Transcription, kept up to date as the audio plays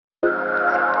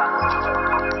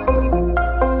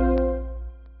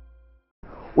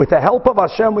With the help of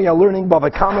Hashem, we are learning Bava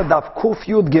Daf Kuf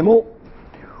Yud Gimel.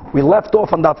 We left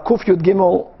off on Daf Kuf Yud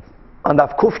Gimel, on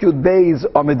Daf Kuf Yud Beis,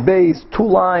 Amid Beis, 2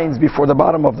 lines before the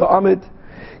bottom of the Amid,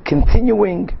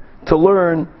 continuing to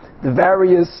learn the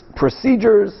various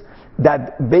procedures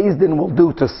that Beis Din will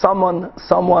do to someone,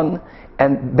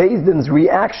 and Beis Din's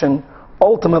reaction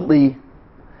ultimately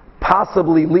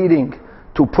possibly leading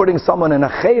to putting someone in a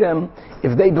cherem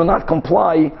if they do not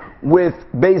comply with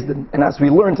Beis Din. And as we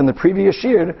learned in the previous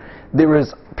year, there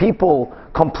is people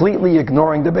completely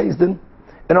ignoring the Beis Din.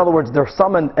 In other words, they're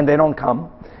summoned and they don't come.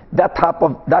 That type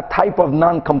of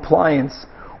non-compliance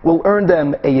will earn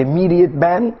them an immediate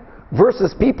ban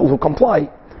versus people who comply.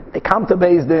 They come to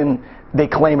Beis Din, they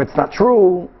claim it's not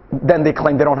true, then they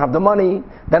claim they don't have the money,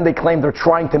 then they claim they're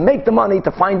trying to make the money,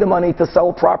 to find the money, to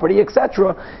sell property,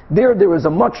 etc. There is a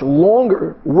much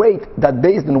longer wait that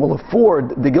Beis Din will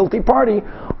afford the guilty party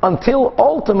until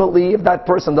ultimately, if that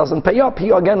person doesn't pay up, he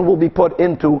again will be put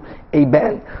into a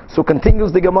ban. So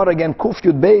continues the Gemara again, Kuf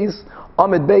Yud Beis,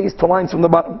 Amid Beis, 2 lines from the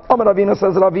bottom. Amid Ravina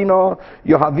says, Ravina,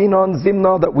 Yohavinon,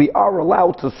 Zimna, that we are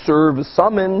allowed to serve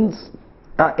summons.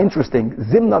 Interesting,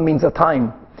 Zimna means a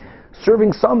time.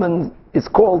 Serving summons is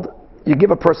called, you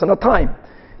give a person a time.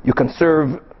 You can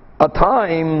serve a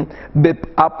time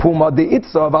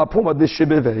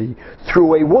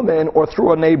through a woman or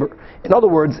through a neighbor. In other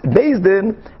words, Beis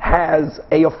Din has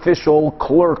an official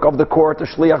clerk of the court, a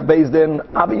shliach Beis Din.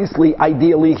 Obviously,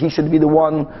 ideally, he should be the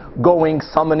one going,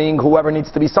 summoning whoever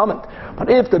needs to be summoned. But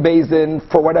if the Beis Din,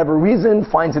 for whatever reason,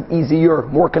 finds it easier,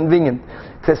 more convenient,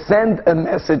 to send a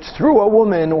message through a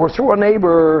woman or through a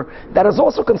neighbor, that is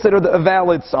also considered a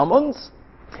valid summons.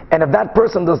 And if that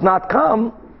person does not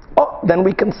come, then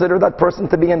we consider that person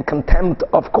to be in contempt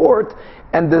of court,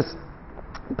 and this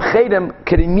cherem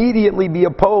could immediately be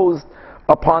opposed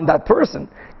upon that person.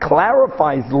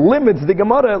 Clarifies, limits the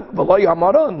Gemara, the law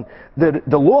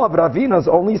of Ravinas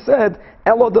only said,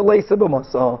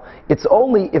 it's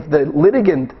only if the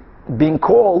litigant being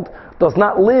called does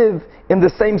not live in the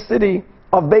same city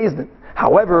of Beis Din.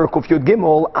 However, Kuf Yud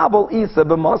Gimel, Aval Isa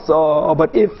b'masa,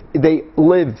 but if they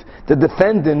live, the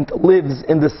defendant lives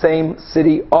in the same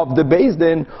city of the Beis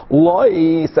Din,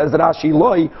 loi, says Rashi,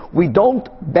 loi, we don't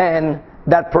ban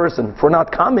that person for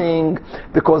not coming,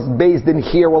 because Beis Din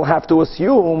here will have to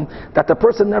assume that the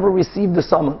person never received the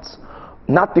summons.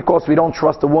 Not because we don't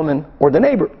trust the woman or the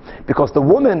neighbor, because the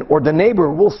woman or the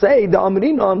neighbor will say, the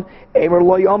Amrinon, Emer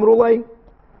loi amrulei.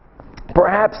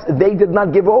 Perhaps they did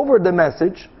not give over the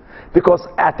message, because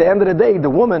at the end of the day, the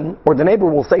woman or the neighbor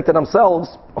will say to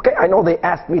themselves, okay, I know they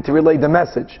asked me to relay the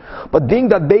message, but being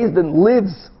that Beis Din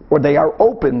lives, or they are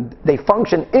open, they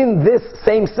function in this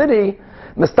same city,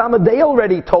 Mistama, they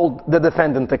already told the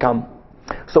defendant to come.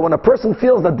 So when a person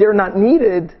feels that they're not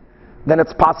needed, then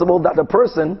it's possible that the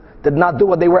person did not do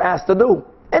what they were asked to do.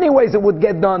 Anyways, it would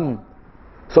get done.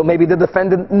 So maybe the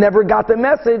defendant never got the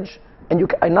message, and you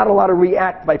are not allowed to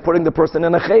react by putting the person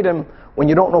in a cherem when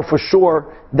you don't know for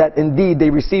sure that indeed they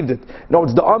received it. No,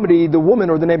 it's the Amri, the woman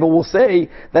or the neighbor will say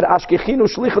that Ashkechinu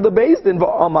shlicha the Beis Din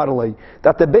v'amarlei,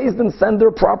 that the Beis Din send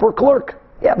their proper clerk.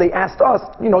 Yeah, they asked us,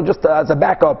 just as a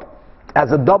backup,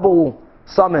 as a double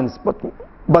summons, but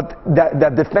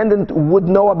that defendant would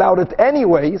know about it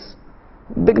anyways.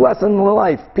 Big lesson in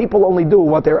life. People only do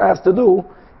what they're asked to do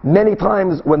many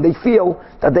times when they feel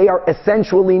that they are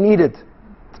essentially needed.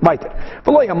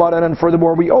 And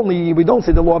furthermore, we don't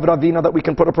see the law of Ravina that we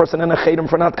can put a person in a cherem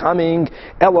for not coming.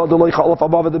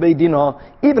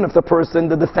 Even if the person,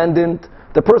 the defendant,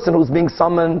 the person who's being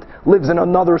summoned lives in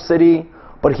another city,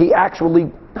 but he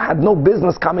actually had no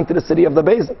business coming to the city of the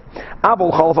Beis Din.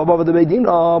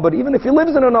 But even if he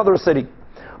lives in another city,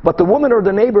 but the woman or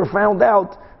the neighbor found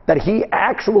out that he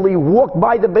actually walked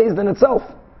by the Beis Din itself.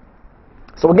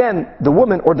 So again, the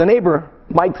woman or the neighbor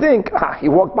might think, he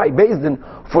walked by Beis Din.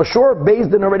 For sure, Beis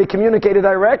Din already communicated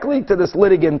directly to this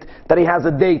litigant that he has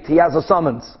a date, he has a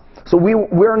summons. So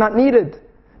we're not needed.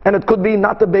 And it could be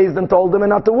not the Beis Din told him and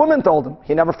not the woman told him.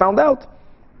 He never found out.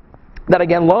 That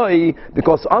again, loi,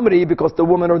 because the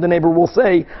woman or the neighbor will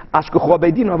say, Ashkechu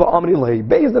Beis Din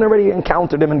already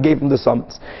encountered him and gave him the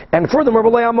summons. And furthermore,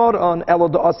 when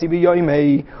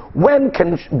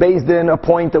can Beis Din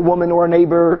appoint a woman or a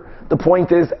neighbor? The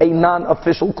point is a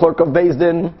non-official clerk of Beis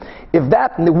Din. If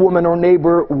that woman or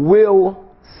neighbor will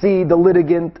see the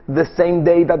litigant the same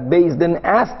day that Beis Din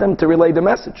asked them to relay the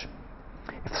message.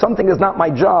 If something is not my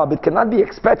job, it cannot be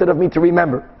expected of me to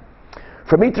remember.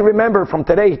 For me to remember from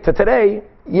today to today,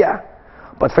 yeah.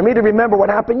 But for me to remember what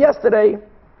happened yesterday,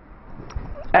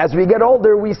 As we get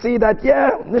older, we see that,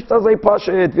 nishtazay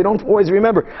pashit, we don't always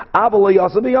remember.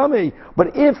 But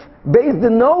if Beis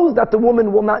Din knows that the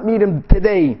woman will not meet him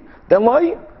today,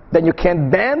 then you can't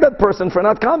ban that person for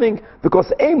not coming,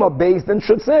 because Ema Beis Din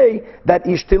should say that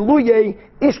ishtiluye,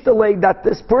 that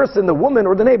this person, the woman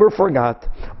or the neighbor, forgot.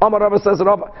 Amar Rava says,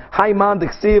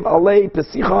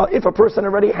 if a person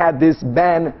already had this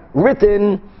ban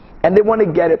written, and they want to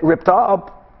get it ripped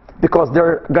up, because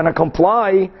they're going to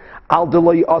comply,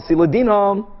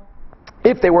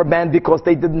 if they were banned because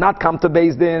they did not come to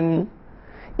Beis Din,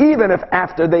 even if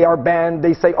after they are banned,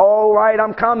 they say, all right,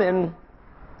 I'm coming,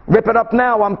 rip it up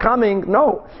now, I'm coming.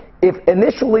 No. If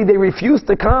initially they refuse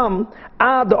to come,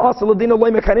 until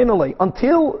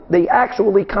they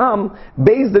actually come,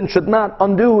 Beis Din should not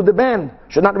undo the ban,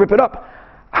 should not rip it up.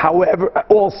 However,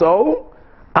 also,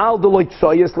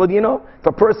 if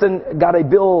a person got a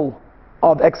bill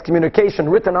of excommunication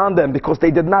written on them because they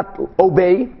did not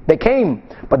obey, they came,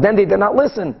 but then they did not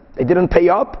listen, they didn't pay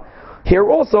up. Here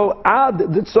also,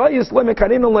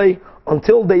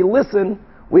 until they listen,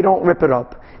 we don't rip it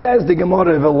up. As the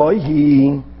Gemara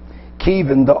Velohi,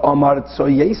 Kivin the Amar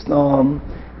Tsoyesnam,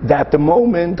 that the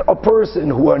moment a person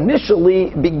who initially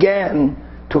began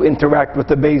to interact with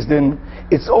the Beis Din,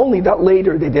 it's only that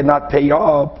later they did not pay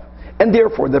up, and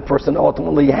therefore the person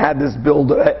ultimately had this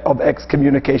bill of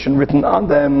excommunication written on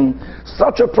them.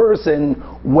 Such a person,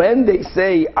 when they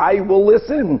say, I will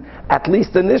listen, at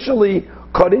least initially,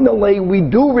 Karinale, we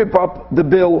do rip up the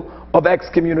bill of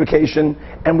excommunication,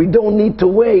 and we don't need to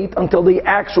wait until they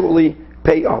actually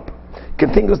pay up.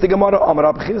 Continues the Gemara, Amar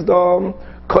Rab Chizdam,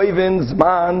 Koivin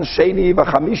Zman Sheni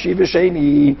V'Chamishi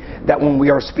V'Sheni, that when we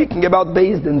are speaking about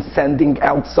Beis Din sending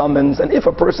out summons, and if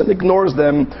a person ignores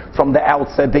them from the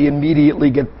outset, they immediately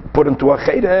get put into a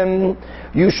chedem.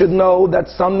 You should know that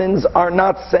summons are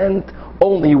not sent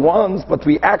only once, but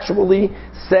we actually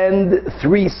send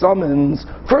 3 summons.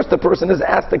 First, the person is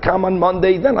asked to come on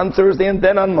Monday, then on Thursday, and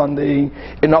then on Monday.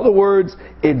 In other words,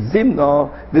 it's Zimna,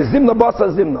 the Zimna Basa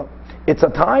Zimna. It's a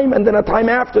time and then a time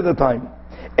after the time.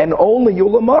 And only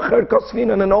Yulamacher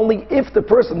Kosfinan, and only if the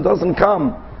person doesn't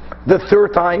come the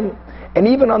 3rd time, and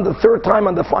even on the 3rd time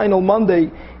on the final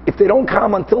Monday, if they don't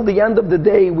come until the end of the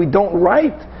day, we don't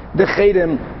write the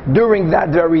Chedem during that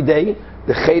very day.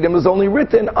 The Chedem is only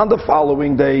written on the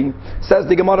following day. Says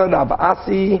the Gemara, Rav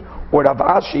Asi or Rav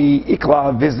Ashi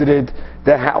Ikla visited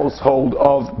the household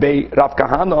of Rav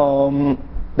Kahana,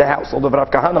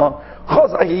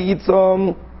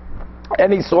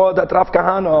 and he saw that Rav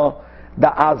Kahana, the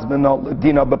Azman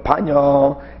Dina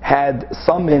Bepanya, had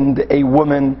summoned a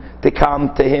woman to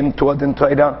come to him to Adin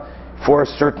Torah for a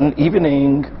certain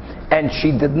evening, and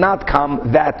she did not come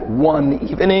that one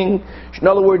evening. In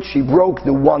other words, she broke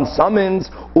the one summons,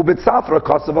 and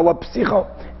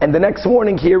the next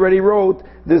morning he already wrote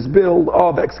this bill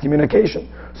of excommunication.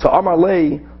 So Amar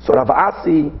Lei, so Rav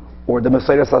Asi, or the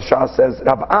Masechta Sasha says,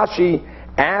 Rav Ashi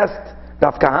asked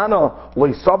Rav Kahana,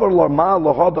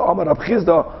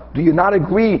 do you not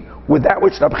agree with that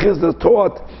which Rav Chizda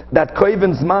taught, that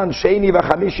Koivin Zman Sheni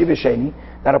V'Chamishi V'Sheni,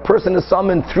 that a person is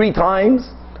summoned 3 times,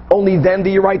 only then do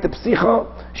you write the psicha?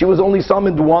 She was only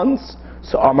summoned once.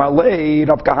 So Amalei,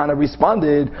 Rav Kahana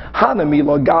responded,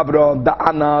 Hanamila Gabra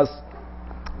Da'anas,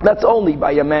 that's only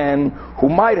by a man who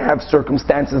might have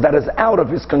circumstances that is out of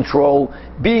his control,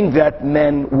 being that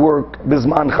men work.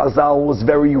 Bisman Chazal was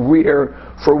very rare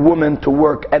for women to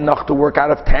work and not to work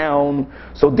out of town.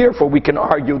 So therefore we can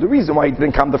argue the reason why he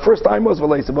didn't come the first time was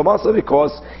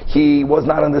because he was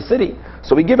not in the city.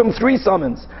 So we give him 3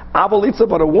 summons. Avalitza,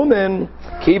 but a woman,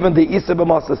 even the Isa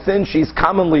b'masa, since she's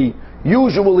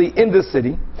usually in the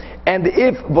city, and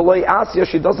if V'lei Asya,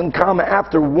 she doesn't come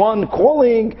after one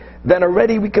calling, then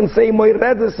already we can say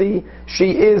Moiredesi,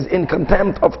 she is in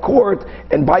contempt of court.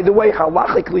 And by the way,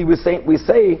 halachically we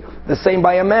say the same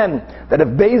by a man, that if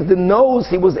Beis Din knows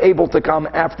he was able to come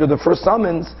after the first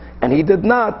summons, and he did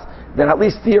not, then at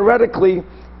least theoretically,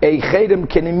 a chedem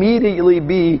can immediately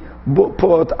be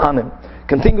put on him.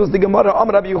 Continues the Gemara,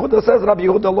 Rabbi Yehuda says, Rabbi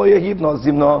Yehuda lo yehivna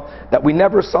zimna, that we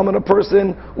never summon a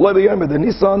person, lo b'yom the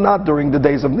Nisan, not during the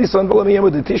days of Nisan, lo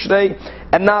b'yom the Tishrei,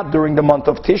 and not during the month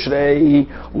of Tishrei,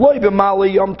 lo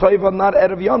b'mali yom toiva, not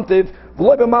erev yom tiv,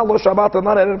 lo b'malo Shabbat,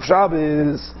 not erev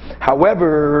Shabbos.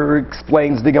 However,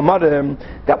 explains the Gemara,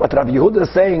 that what Rabbi Yehuda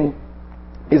is saying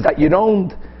is that you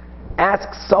don't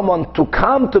ask someone to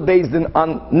come to Beis Din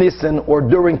on Nisan or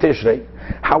during Tishrei.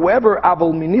 However,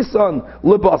 Aval Minisan,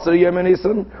 Lebasar Yom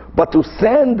Nisan, but to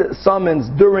send summons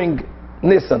during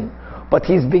Nisan, but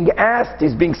he's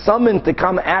being summoned to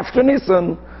come after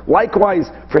Nisan, Likewise,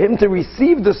 for him to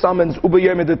receive the summons,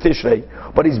 Ubayom de Tishrei,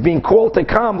 but he's being called to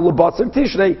come, L'Basar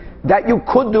Tishrei, that you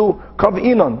could do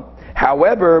Kav'inon.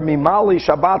 However, Mimali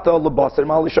Shabbato, L'Basar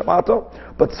Mali Shabbato,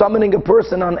 but summoning a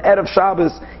person on Erev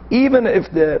Shabbos, even if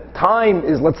the time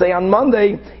is, let's say, on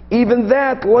Monday, even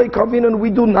that, like Kav'inon, we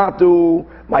do not do.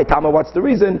 My Tama, what's the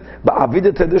reason?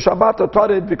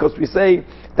 Because we say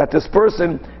that this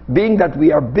person, being that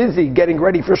we are busy getting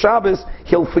ready for Shabbos,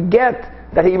 he'll forget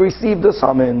that he received the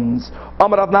summons.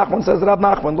 Amar Rav Nachman says, Rav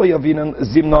Nachman, lo yavinan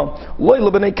zimna, lo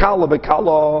yilbenei kala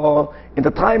bekala. In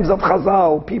the times of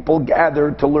Chazal, people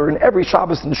gathered to learn every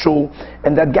Shabbos in shul,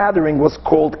 and that gathering was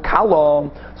called kala.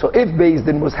 So if Beis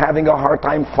Din was having a hard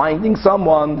time finding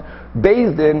someone,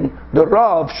 Beis Din, the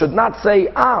Rav, should not say,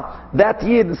 that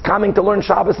Yid is coming to learn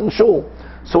Shabbos in shul,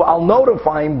 so I'll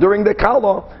notify him during the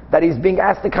kala that he's being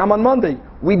asked to come on Monday.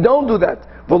 We don't do that.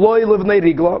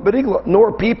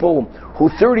 Nor people who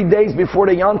 30 days before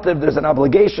the Yantiv, there's an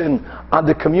obligation on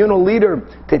the communal leader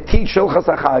to teach Shilchas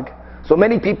HaChag. So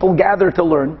many people gather to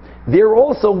learn. There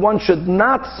also, one should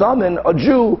not summon a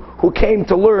Jew who came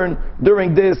to learn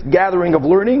during this gathering of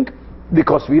learning,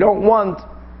 because we don't want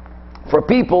for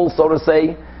people, so to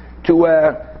say,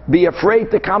 to be afraid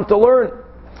to come to learn.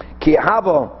 Ki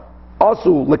hava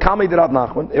asu lekami de Rav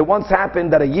Nachman. It once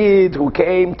happened that a Yid who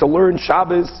came to learn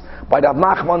Shabbos by Rav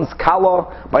Nachman's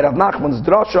kala, by Rav Nachman's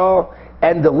drasha,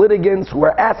 and the litigants who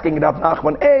were asking Rav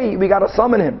Nachman, hey, we got to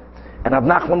summon him. And Rav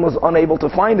Nachman was unable to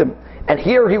find him. And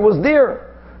here he was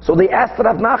there. So they asked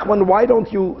Rav Nachman, why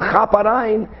don't you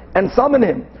chaparain and summon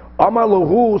him? Amar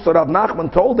lohu, so Rav Nachman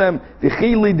told them, was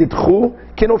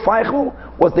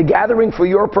the gathering for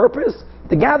your purpose?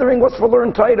 The gathering was for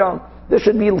learn Torah. This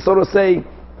should be, so to say,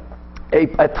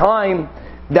 a time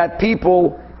that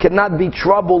people cannot be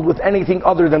troubled with anything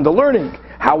other than the learning.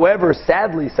 However,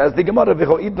 sadly, says the Gemara,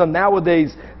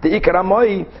 nowadays, the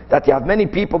ikaramoi, that you have many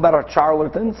people that are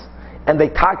charlatans, and they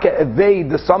evade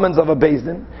the summons of a Beis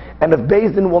Din, and if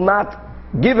Beis Din will not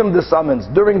give him the summons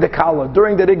during the kala,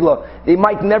 during the rigla, they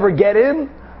might never get in.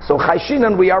 So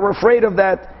chayshinan, we are afraid of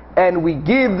that, and we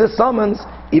give the summons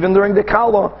even during the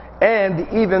kala and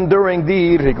even during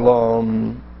the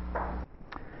rigla.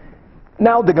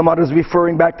 Now the Gemara is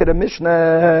referring back to the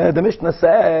Mishnah. The Mishnah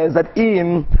says that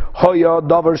im hoya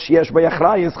davar sheyesh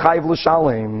b'yachrayis chayv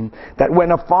l'shalem, that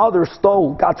when a father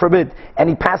stole, God forbid, and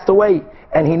he passed away,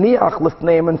 and he niach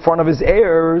lifneim in front of his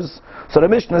heirs, so the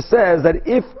Mishnah says that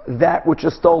if that which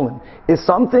is stolen is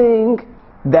something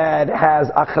that has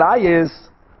achrayis,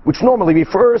 which normally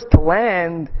refers to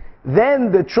land,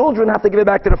 then the children have to give it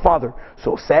back to the father.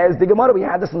 So says the Gemara, we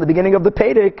had this in the beginning of the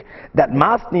Pedic, that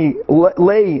Masni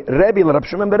lay Rebbe Rab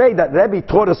Shimon Berei, that Rebbe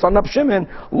taught his son Rab Shimon,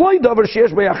 loy davar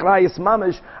sheyesh b'yachrayis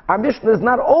mamish. Our Mishnah is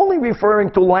not only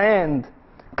referring to land,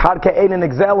 karka ein and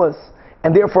exelis,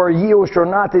 and therefore Yush or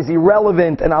not is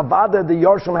irrelevant, and Avada, the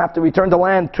Yarshim, have to return the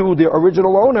land to the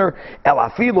original owner, El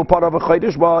afilu parav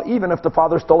v'chaydish ba, even if the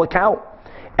father stole a cow,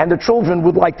 and the children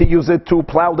would like to use it to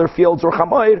plow their fields or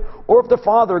chamayr, or if the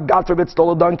father, God forbid,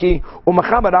 stole a donkey,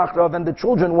 and the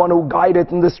children want to guide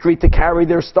it in the street to carry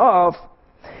their stuff.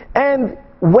 And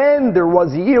when there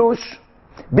was Yush,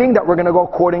 being that we're going to go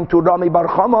according to Rami Bar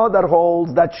Chama, that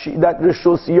holds that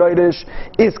Rishus Yoirish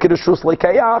is Kirishus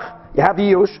Lekayach, you have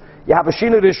Yush, you have a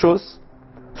Shina Rishus,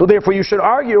 so therefore you should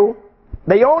argue,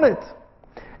 they own it.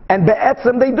 And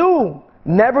Be'etzem they do.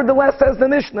 Nevertheless, says the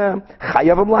Mishnah,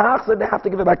 Chayavim lahachzir, they have to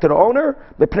give it back to the owner,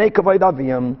 B'pnei kavod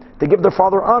aviyim, to give their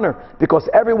father honor, because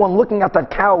everyone looking at that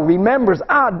cow remembers,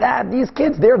 dad, these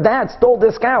kids, their dad stole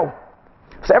this cow.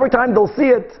 So every time they'll see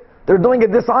it, they're doing a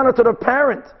dishonor to the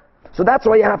parent. So that's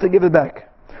why you have to give it back.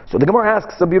 So the Gemara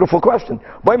asks a beautiful question.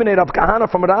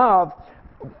 From Rav,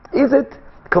 is it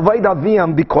kavod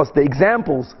aviyim because the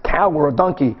examples, cow or a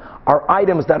donkey, are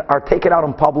items that are taken out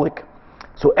in public?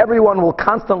 So everyone will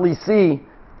constantly see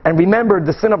and remember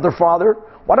the sin of their father.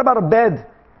 What about a bed?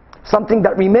 Something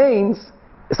that remains,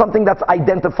 something that's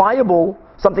identifiable,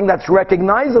 something that's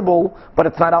recognizable, but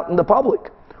it's not out in the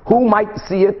public. Who might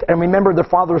see it and remember their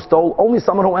father stole? Only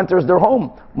someone who enters their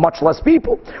home, much less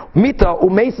people. Mita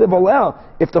umeisev aleh,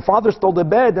 if the father stole the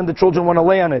bed and the children want to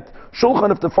lay on it.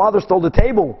 Shulchan, if the father stole the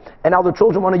table and now the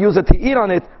children want to use it to eat on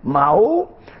it. Ma'u.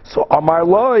 So Amar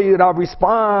Loi, Rav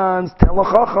responds,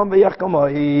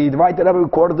 right, that I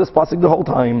recorded this pasuk the whole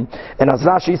time. And as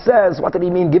Rashi says, what did he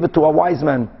mean? Give it to a wise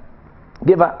man.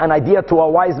 Give an idea to a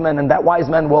wise man, and that wise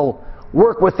man will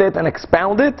work with it and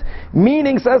expound it.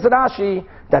 Meaning, says Rashi,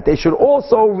 that they should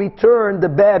also return the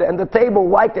bed and the table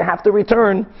like they have to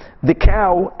return the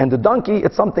cow and the donkey.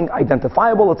 It's something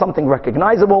identifiable, it's something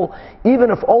recognizable.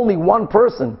 Even if only one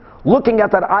person looking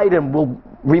at that item will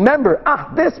remember,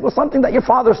 this was something that your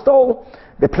father stole.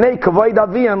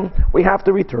 We have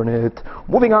to return it.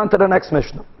 Moving on to the next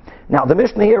Mishnah. Now, the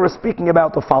Mishnah here is speaking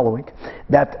about the following: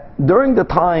 that during the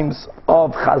times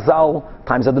of Chazal,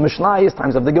 times of the Mishnayos,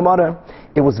 times of the Gemara,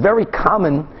 it was very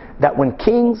common that when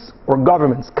kings or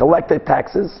governments collected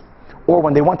taxes, or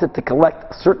when they wanted to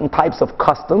collect certain types of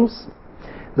customs,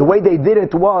 the way they did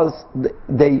it was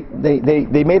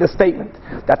they made a statement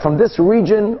that from this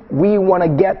region we want to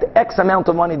get X amount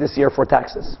of money this year for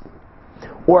taxes.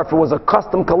 Or if it was a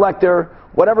custom collector,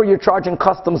 whatever you're charging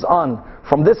customs on,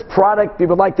 from this product we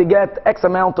would like to get X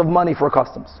amount of money for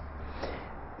customs.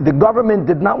 The government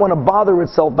did not want to bother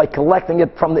itself by collecting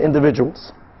it from the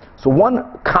individuals. So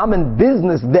one common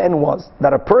business then was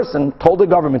that a person told the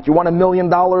government, you want $1 million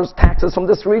taxes from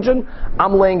this region?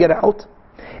 I'm laying it out.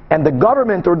 And the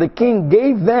government or the king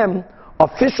gave them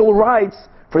official rights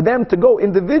for them to go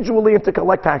individually and to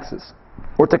collect taxes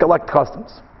or to collect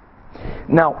customs.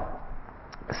 Now,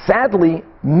 sadly,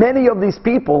 many of these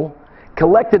people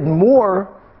collected more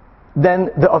than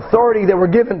the authority they were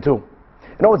given to.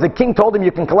 In other words, the king told them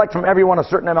you can collect from everyone a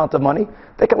certain amount of money.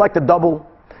 They collected double.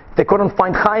 If they couldn't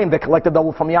find Chaim, they collected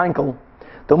double from Yankel.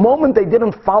 The moment they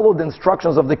didn't follow the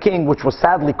instructions of the king, which was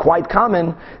sadly quite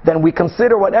common, then we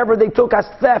consider whatever they took as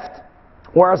theft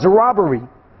or as a robbery.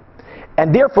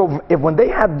 And therefore, if when they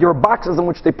had your boxes in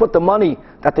which they put the money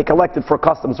that they collected for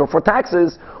customs or for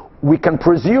taxes, we can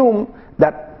presume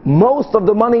that most of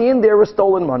the money in there is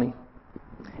stolen money.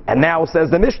 And now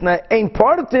says the Mishnah, that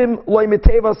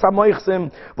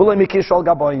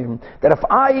if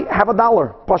I have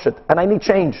 $1, pashut, and I need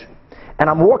change, and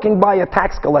I'm walking by a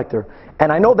tax collector,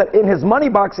 and I know that in his money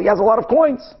box he has a lot of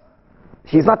coins,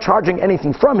 he's not charging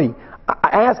anything from me.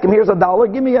 I ask him, here's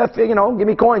 $1, give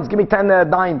me coins, give me 10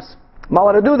 dimes. I'm not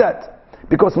allowed to do that,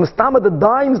 because mistama, the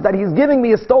dimes that he's giving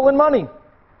me is stolen money.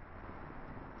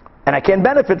 And I can't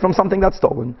benefit from something that's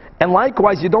stolen. And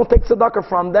likewise, you don't take tzedakah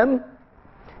from them.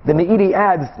 The Ne'idi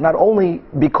adds, not only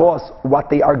because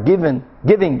what they are giving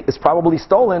is probably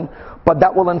stolen, but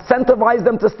that will incentivize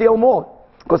them to steal more.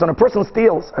 Because when a person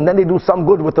steals, and then they do some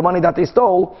good with the money that they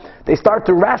stole, they start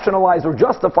to rationalize or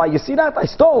justify, you see that? I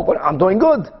stole, but I'm doing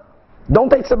good. Don't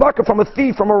take tzedakah from a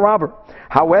thief, from a robber.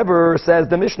 However, says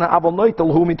the Mishnah,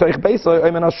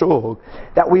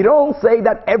 that we don't say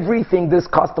that everything this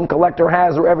custom collector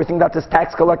has or everything that this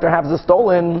tax collector has is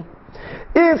stolen.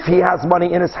 If he has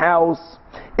money in his house,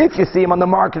 if you see him on the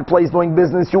marketplace doing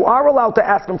business, you are allowed to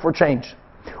ask him for change.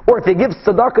 Or if he gives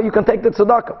tzedakah, you can take the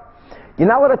tzedakah. You're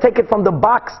not allowed to take it from the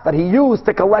box that he used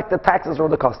to collect the taxes or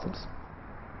the customs.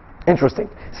 Interesting.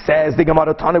 Says the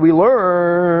Gemara Tana, we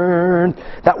learned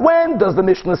that when does the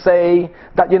Mishnah say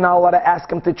that you're not allowed to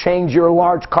ask him to change your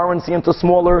large currency into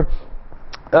smaller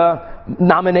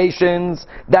nominations?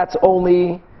 That's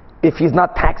only if he's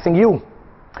not taxing you.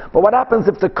 But what happens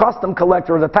if the custom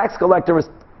collector or the tax collector is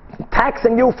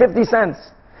taxing you 50 cents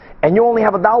and you only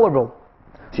have $1 bill?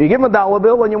 So you give him $1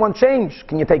 bill and you want change.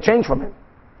 Can you take change from him?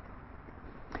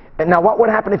 And now what would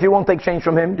happen if you won't take change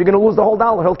from him? You're going to lose the whole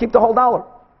 $1. He'll keep the whole $1.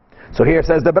 So here it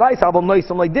says the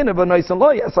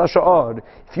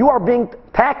if you are being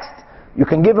taxed, you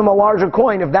can give him a larger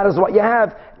coin if that is what you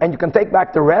have, and you can take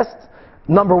back the rest.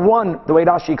 Number one, the way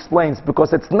Rashi explains,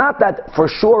 because it's not that for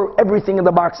sure everything in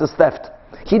the box is theft.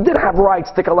 He did have rights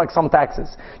to collect some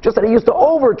taxes, just that he used to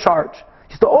overcharge,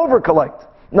 he used to overcollect.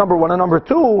 Number one. And number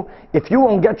two, if you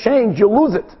won't get change, you'll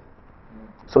lose it.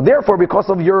 So therefore, because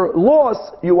of your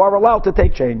loss, you are allowed to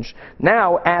take change.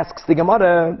 Now asks the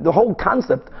Gemara, the whole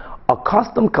concept, a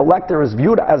custom collector is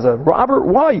viewed as a robber?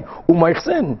 Why?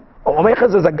 Umaychsin.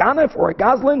 Umaychis is a ganef or a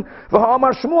gazlin.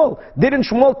 V'ha'amar Shmuel. Didn't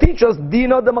Shmuel teach us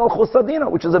Dina de Malchusa Dina,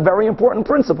 which is a very important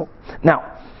principle.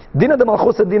 Now, Dina de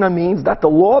Malchusa Dina means that the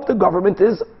law of the government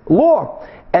is law,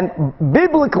 and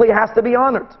biblically has to be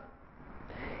honored.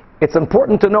 It's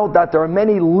important to note that there are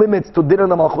many limits to Dina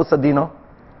de Malchusa Dina.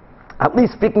 At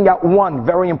least speaking out one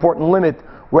very important limit,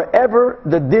 wherever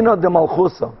the Dina de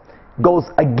Malchusa goes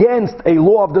against a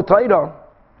law of the Torah,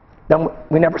 then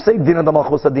we never say Dina de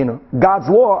Malchusa Dina. God's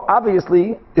law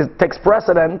obviously takes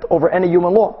precedent over any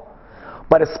human law.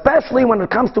 But especially when it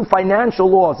comes to financial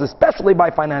laws, especially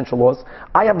by financial laws,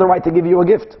 I have the right to give you a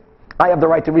gift. I have the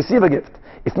right to receive a gift.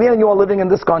 If me and you are living in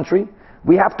this country,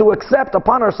 we have to accept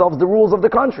upon ourselves the rules of the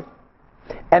country.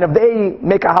 And if they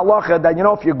make a halacha that,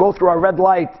 if you go through a red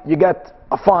light, you get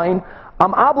a fine,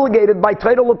 I'm obligated by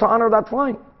Torah to honor that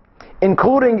fine.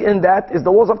 Including in that is the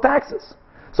laws of taxes.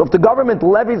 So if the government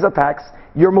levies a tax,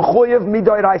 you're mechuyev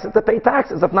midoraisa to pay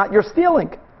taxes. If not, you're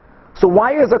stealing. So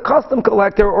why is a custom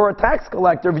collector or a tax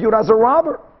collector viewed as a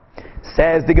robber?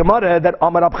 Says the Gemara that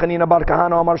Amar Rab Chanina bar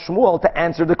Kahana Amar Shmuel, to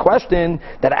answer the question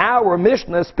that our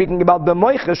Mishnah is speaking about the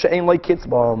moicha she'ein lo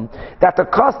kitzba, that the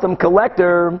custom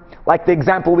collector, like the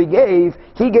example we gave,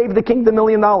 he gave the king the $1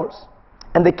 million,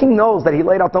 and the king knows that he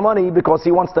laid out the money because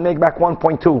he wants to make back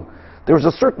 1.2. There's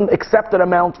a certain accepted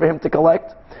amount for him to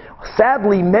collect.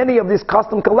 Sadly, many of these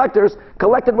custom collectors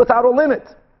collected without a limit.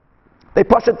 They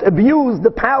abuse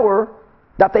the power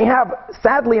that they have.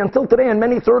 Sadly, until today, in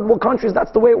many third world countries,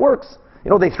 that's the way it works.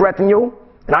 They threaten you,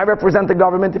 and I represent the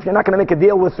government. If you're not going to make a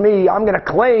deal with me, I'm going to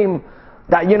claim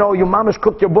that, you mamish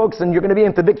cooked your books and you're going to be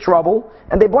into big trouble,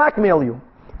 and they blackmail you.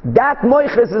 That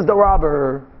moiches is the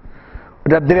robber.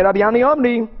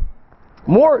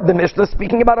 More, the Mishnah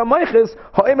speaking about a moiches,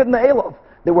 ha'emed na'elov.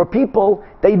 There were people,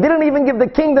 they didn't even give the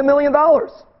king the $1 million.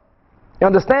 You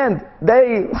understand?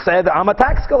 They said, I'm a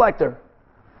tax collector.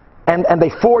 And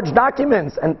they forged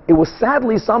documents, and it was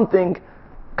sadly something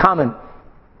common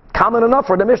enough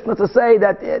for the Mishnah to say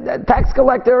that tax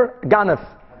collector, ganef.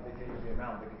 How do they gauge the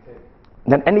amount they can take?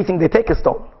 Then anything they take is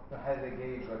stolen. So how do they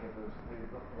gauge, like if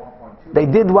it was 1.2? They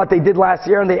did what they did last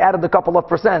year, and they added a couple of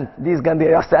percent.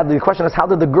 Sadly, the question is, how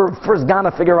did the first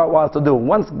Ghana figure out what to do?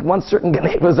 Once certain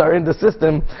Ganevas are in the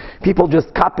system, people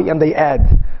just copy and they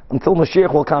add until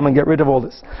Mashiach will come and get rid of all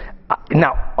this.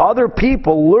 Now, other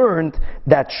people learned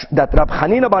that Rab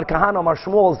Chanina bar Kahana Amar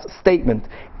Shmuel's statement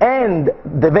and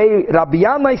the way Rabbi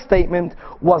Yannai's statement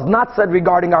was not said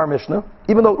regarding our Mishnah,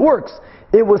 even though it works.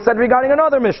 It was said regarding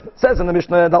another Mishnah. It says in the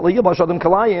Mishnah that we're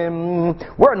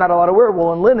not allowed to wear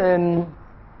wool and linen,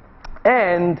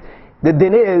 and the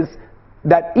din is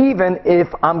that even if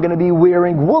I'm going to be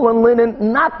wearing wool and linen,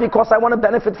 not because I want to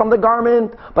benefit from the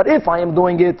garment, but if I am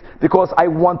doing it because I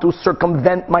want to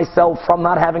circumvent myself from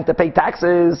not having to pay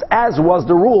taxes, as was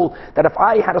the rule, that if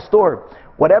I had a store,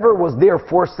 whatever was there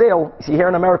for sale, see here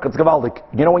in America it's gewaldig.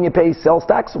 When you pay sales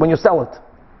tax? When you sell it.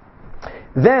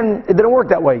 Then it didn't work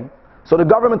that way. So the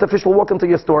government official walked into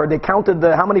your store, they counted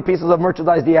how many pieces of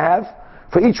merchandise do you have.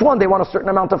 For each one they want a certain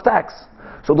amount of tax.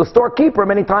 So the storekeeper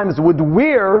many times would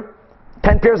wear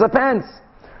 10 pairs of pants.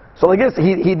 So like this,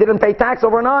 he didn't pay tax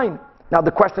over 9. Now the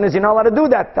question is, you're not allowed to do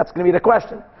that. That's going to be the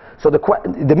question. So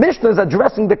the Mishnah is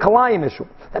addressing the kalayim issue.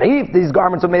 That if these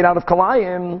garments are made out of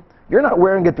kalayim, you're not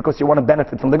wearing it because you want to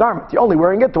benefit from the garment. You're only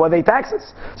wearing it to evade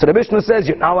taxes. So the Mishnah says,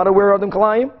 you're not allowed to wear adam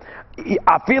kalayim.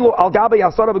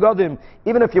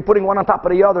 Even if you're putting one on top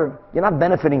of the other, you're not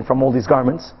benefiting from all these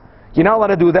garments. You're not allowed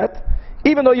to do that.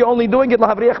 Even though you're only doing it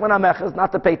not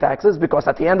to pay taxes, because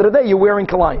at the end of the day, you're wearing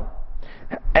kalayim.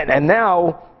 And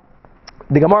now,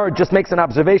 the Gemara just makes an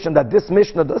observation that this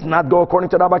Mishnah does not go according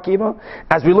to Rabbi Akiva.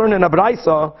 As we learn in the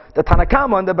Braisa, the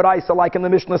Tanakama in the Braisa, like in the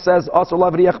Mishnah says,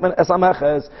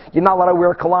 you're not allowed to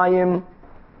wear kalayim,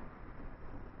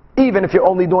 even if you're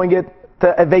only doing it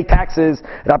to evade taxes.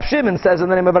 Rab Shimon says in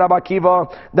the name of Rabbi Akiva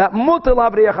that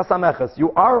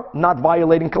you are not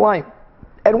violating kalayim.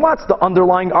 And what's the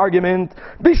underlying argument?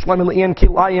 The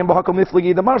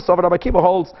Marsav Rabbi Akiva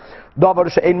holds, in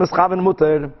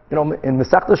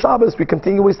Masechta Shabbos we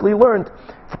continuously learned,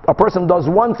 a person does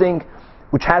one thing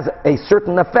which has a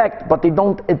certain effect, but they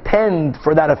don't intend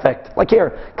for that effect. Like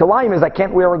here, kalayim is I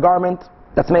can't wear a garment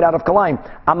that's made out of kalayim.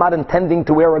 I'm not intending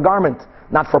to wear a garment,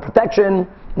 not for protection,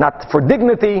 not for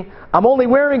dignity. I'm only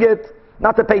wearing it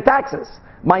not to pay taxes.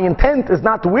 My intent is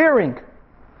not wearing.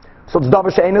 So it's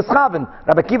davar she'ein eschaven.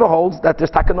 Rabbi Akiva holds that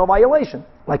there's no violation,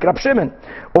 like Rab Shimon.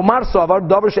 Umar savar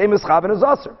davar she'ein eschaven is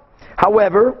aser.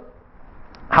 However,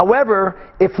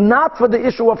 if not for the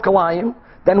issue of kalayim,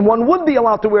 then one would be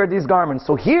allowed to wear these garments.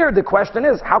 So here the question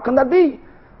is, how can that be?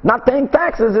 Not paying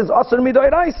taxes is aser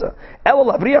midoiraisa. Elo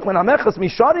lavriach men hamechas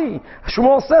mishari.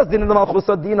 Shmuel says din the malchus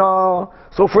adina.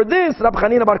 So for this, Rab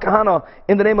Chanina bar Kahana,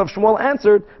 in the name of Shmuel,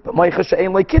 answered, but moicha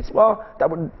she'ein lo kitzba.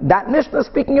 That Mishnah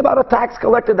speaking about a tax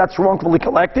collector that's wrongfully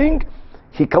collecting.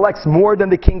 He collects more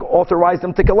than the king authorized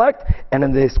him to collect. And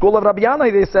in the school of Rabbi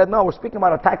Yannai, they said, no, we're speaking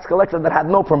about a tax collector that had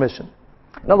no permission.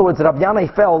 In other words, Rabbi Yannai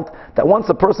felt that once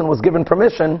a person was given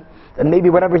permission, then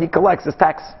maybe whatever he collects is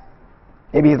tax.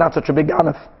 Maybe he's not such a big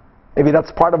ganef. Maybe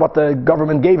that's part of what the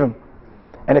government gave him.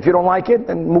 And if you don't like it,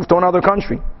 then move to another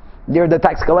country. There the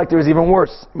tax collector is even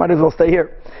worse. Might as well stay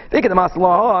here.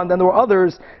 And then there were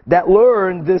others that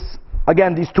learned this,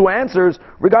 again, these two answers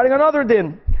regarding another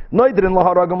din.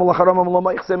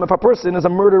 If a person is a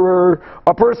murderer,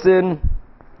 a person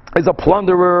is a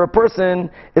plunderer, a person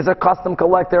is a custom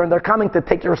collector, and they're coming to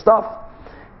take your stuff.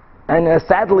 And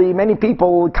sadly, many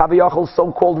people, kaviyachol,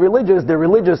 so-called religious, they're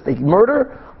religious, they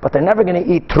murder, but they're never going to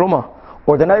eat truma,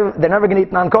 or they're never going to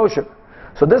eat non-kosher.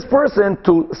 So this person,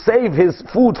 to save his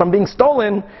food from being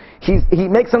stolen, he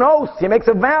makes an oath, he makes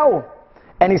a vow.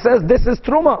 and he says, this is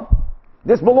truma.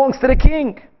 This belongs to the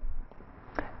king.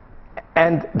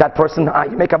 And that person,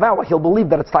 you make a vow, he'll believe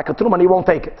that it's taka truma and he won't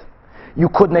take it. You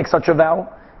could make such a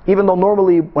vow, even though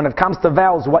normally when it comes to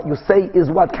vows, what you say is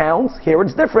what counts. Here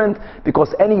it's different,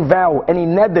 because any vow, any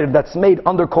neder that's made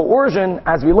under coercion,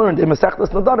 as we learned in Masechta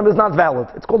Nadarim, is not valid.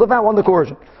 It's called a vow under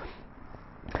coercion.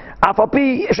 And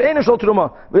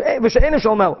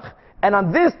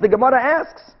on this, the Gemara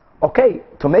asks, okay,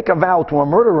 to make a vow to a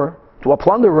murderer, to a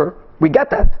plunderer, we get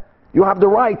that. You have the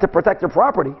right to protect your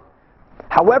property.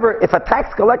 However, if a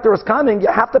tax collector is coming, you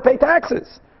have to pay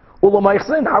taxes.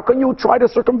 How can you try to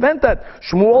circumvent that?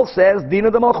 Shmuel says,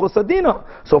 Dina de Malchus Adina.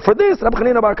 So for this, Rabbi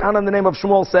Chanina Bar Kana in the name of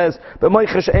Shmuel says,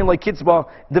 B'moichesh ein like kitzba.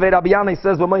 Devei Rabbi Yanai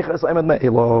says, B'moichesh emed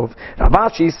me'ilov.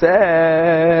 Ravashi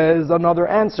says, another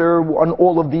answer on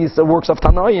all of these works of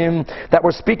Tanaim, that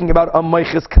we're speaking about a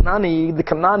Moiches Kanani. The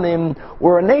Kananim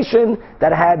were a nation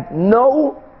that had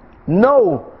no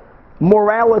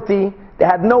morality, they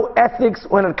had no ethics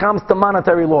when it comes to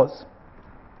monetary laws.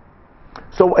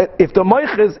 So if the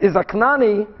Moiches is a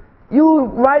Knani, you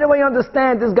right away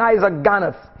understand this guy is a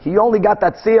Ganef. He only got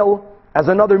that seal as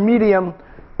another medium,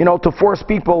 to force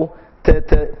people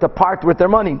to part with their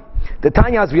money. The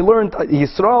Tanya, as we learned,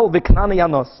 Yisrael v'Knani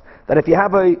Yanos, that if you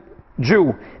have a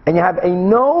Jew and you have a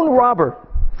known robber,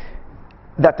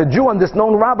 that the Jew and this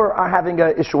known robber are having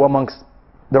an issue amongst.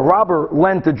 The robber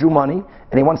lent the Jew money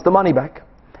and he wants the money back.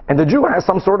 And the Jew has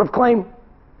some sort of claim.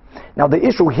 Now the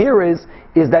issue here is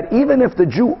that even if the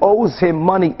Jew owes him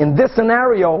money in this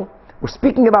scenario, we're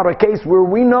speaking about a case where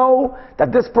we know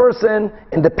that this person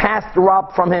in the past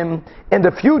robbed from him, in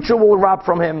the future will rob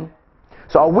from him.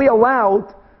 So are we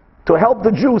allowed to help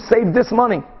the Jew save this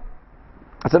money?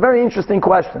 That's a very interesting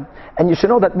question. And you should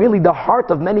know that really the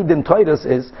heart of many din Toidas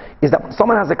is that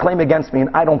someone has a claim against me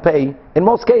and I don't pay. In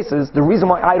most cases, the reason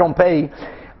why I don't pay,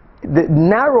 the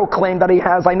narrow claim that he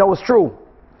has, I know is true.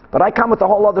 But I come with a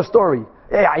whole other story.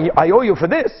 Hey, I owe you for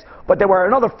this, but there were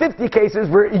another 50 cases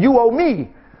where you owe me.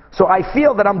 So I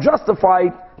feel that I'm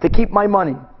justified to keep my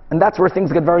money. And that's where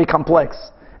things get very complex.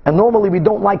 And normally we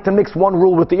don't like to mix one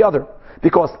rule with the other.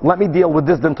 Because let me deal with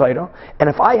this din Torah, and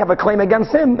if I have a claim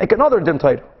against him, make another din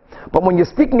Torah. But when you're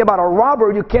speaking about a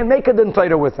robber, you can't make a din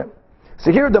Torah with him.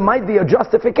 So here there might be a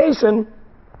justification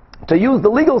to use the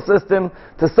legal system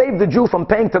to save the Jew from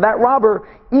paying to that robber,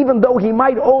 even though he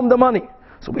might owe him the money.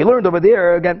 So we learned over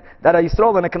there again that a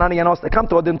Yisrael and a Kanani Yanos, they come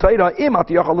to a din Torah.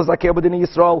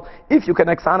 If you can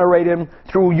exonerate him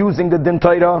through using the din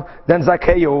Torah, then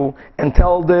Zakeu, and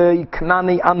tell the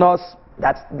Kanani Anos,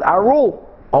 that's our rule.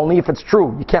 Only if it's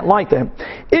true. You can't lie to him.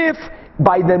 If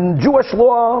by the Jewish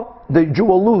law, the Jew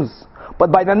will lose, but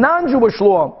by the non-Jewish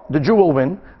law, the Jew will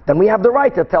win, then we have the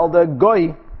right to tell the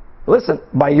Goy, listen,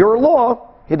 by your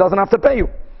law, he doesn't have to pay you.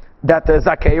 That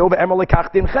Zakeu ve'emer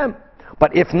lekach dinchem.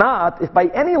 But if not, if by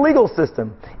any legal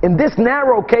system, in this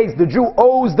narrow case, the Jew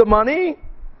owes the money,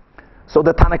 so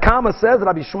the Tanakama says,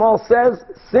 Rabbi Shmuel says,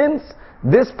 since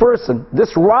this person,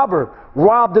 this robber,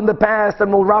 robbed in the past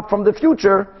and will rob from the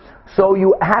future, so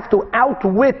you have to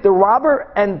outwit the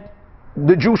robber, and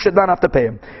the Jew should not have to pay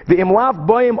him. The imlav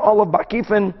boim olav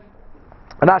bakifin.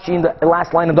 Rashi in the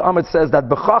last line of the Amud says that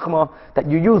b'chachma, that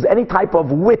you use any type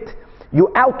of wit,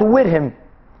 you outwit him,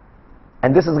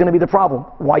 and this is going to be the problem.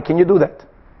 Why can you do that?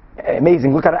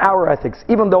 Amazing. Look at our ethics.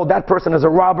 Even though that person is a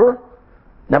robber,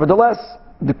 nevertheless,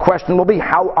 the question will be,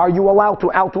 how are you allowed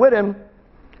to outwit him?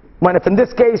 When if in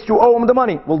this case you owe him the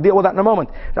money. We'll deal with that in a moment.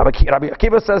 Rabbi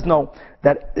Akiva says no.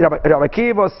 That Rabbi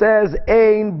Akiva says,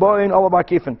 Ein boin olav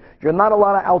bakifin. You're not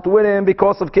allowed to outwit him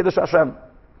because of Kiddush Hashem.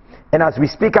 And as we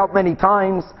speak out many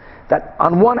times, that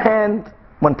on one hand,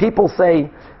 when people say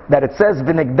that it says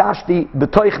v'negdashti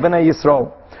b'toich b'nei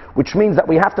Yisrael, which means that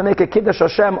we have to make a Kiddush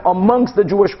Hashem amongst the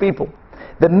Jewish people.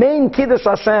 The main Kiddush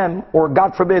Hashem, or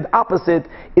God forbid, opposite,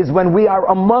 is when we are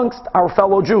amongst our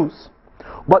fellow Jews.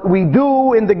 What we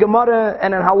do in the Gemara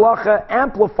and in Halacha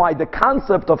amplify the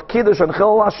concept of Kiddush and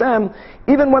Chilul Hashem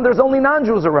even when there's only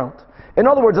non-Jews around. In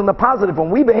other words, in the positive, when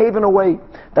we behave in a way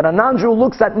that a non-Jew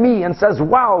looks at me and says,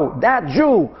 wow, that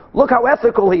Jew, look how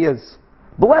ethical he is.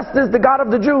 Blessed is the God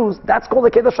of the Jews. That's called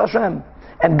the Kiddush Hashem.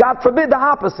 And God forbid the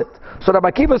opposite. So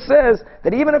Rabbi Akiva says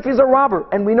that even if he's a robber,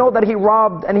 and we know that he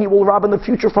robbed and he will rob in the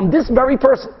future from this very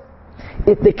person,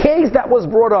 if the case that was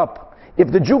brought up, if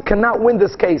the Jew cannot win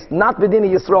this case, not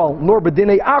b'dinei Yisrael, nor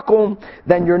b'dinei Akum,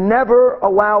 then you're never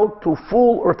allowed to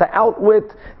fool or to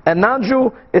outwit a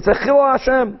non-Jew. It's a Chilul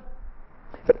Hashem.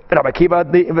 Rabbi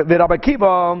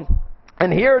Akiva,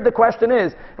 and here the question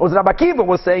is, Rabbi Akiva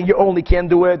was saying you only can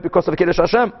do it because of Kiddush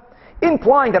Hashem,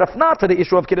 implying that if not for the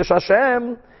issue of Kiddush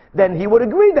Hashem, then he would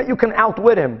agree that you can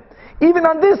outwit him. Even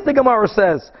on this, the Gemara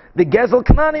says, the Gezel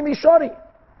Kanani Mishari.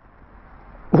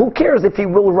 Who cares if he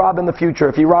will rob in the future,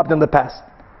 if he robbed in the past?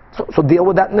 So deal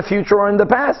with that in the future or in the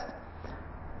past.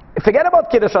 Forget about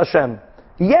Kiddush Hashem.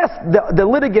 Yes, the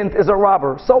litigant is a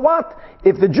robber. So what?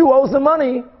 If the Jew owes the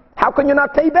money, how can you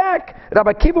not pay back?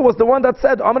 Rabbi Akiva was the one that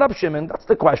said, Amar Rab Shimon, that's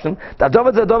the question, that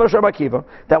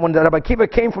when the Rabbi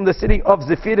Akiva came from the city of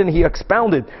Zephirin, he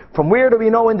expounded, from where do we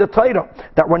know in the Torah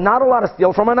that we're not allowed to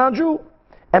steal from a non-Jew?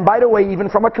 And by the way, even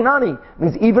from a Kanani,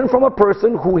 means even from a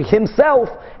person who himself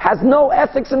has no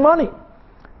ethics in money.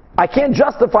 I can't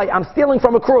justify, I'm stealing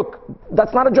from a crook.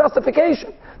 That's not a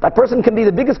justification. That person can be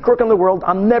the biggest crook in the world,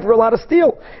 I'm never allowed to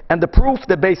steal. And the proof,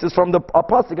 the basis from the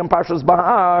Apostle in Parshas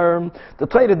Bahar, the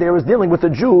Torah there is dealing with a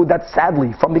Jew that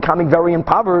sadly, from becoming very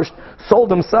impoverished,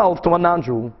 sold himself to a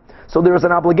non-Jew. So there is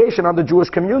an obligation on the Jewish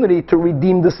community to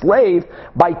redeem the slave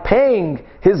by paying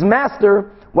his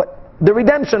master the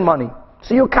redemption money.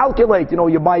 So you calculate,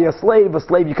 you buy a slave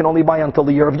you can only buy until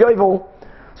the year of Yovel.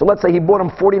 So let's say he bought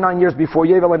him 49 years before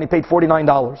Yovel and he paid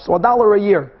 $49. So $1 a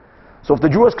year. So if the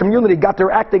Jewish community got their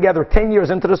act together 10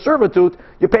 years into the servitude,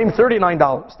 you pay him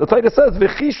 $39. The Torah says,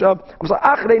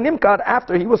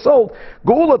 after he was sold,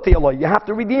 you have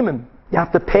to redeem him. You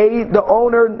have to pay the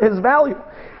owner his value.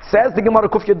 Says the Gemara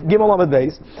Kufyat Gimel Amud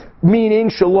Beis, meaning,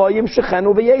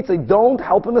 don't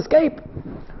help him escape.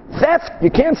 Theft, you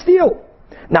can't steal.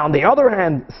 Now on the other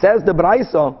hand, says the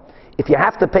Braisa, if you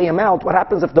have to pay him out, what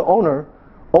happens if the owner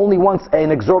only wants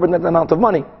an exorbitant amount of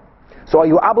money? So are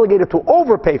you obligated to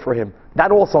overpay for him?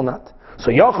 That also not. So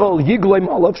Yachol Yigloim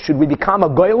Olav, should we become a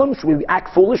goylem? Should we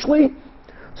act foolishly?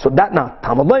 So that not.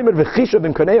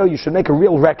 You should make a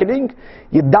real reckoning.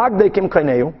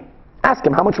 Ask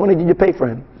him, how much money did you pay for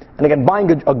him? And again,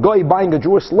 buying a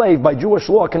Jewish slave by Jewish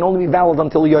law can only be valid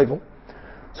until Yovel.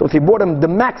 So if you bought him, the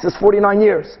max is 49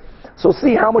 years. So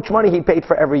see how much money he paid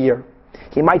for every year.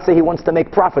 He might say he wants to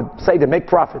make profit. Say to make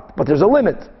profit. But there's a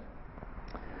limit.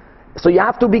 So you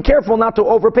have to be careful not to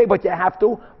overpay, but you have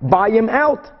to buy him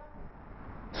out.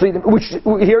 So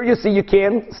here you see you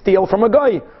can steal from a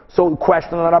guy. So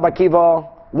question on Rabbi Akiva,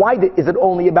 why is it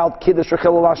only about Kiddush or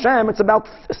Chilul Hashem? It's about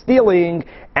stealing.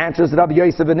 Answers Rabbi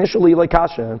Yosef initially like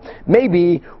Kasha.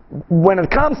 Maybe when it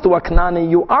comes to a Knani,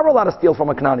 you are allowed to steal from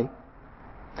a Knani.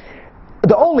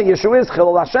 The only issue is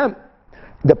Chilul Hashem.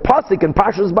 The pasuk in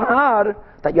Parshas Bahar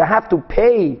that you have to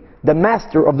pay the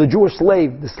master of the Jewish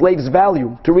slave, the slave's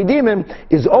value, to redeem him,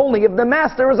 is only if the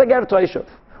master is a ger toishav.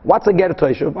 What's a ger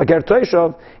toishav? A ger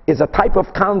toishav is a type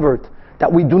of convert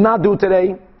that we do not do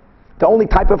today. The only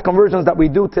type of conversions that we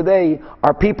do today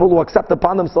are people who accept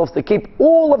upon themselves to keep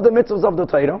all of the mitzvahs of the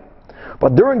Torah.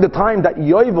 But during the time that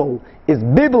Yovel is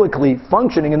biblically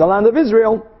functioning in the land of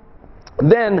Israel,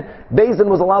 then Beis Din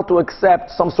was allowed to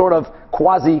accept some sort of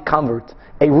quasi-convert,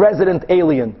 a resident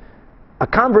alien. A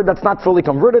convert that's not fully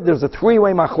converted. There's a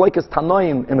three-way machlokes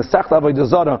tanoim in Masechta Avodah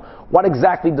Zarah. What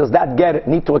exactly does that get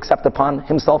need to accept upon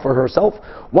himself or herself?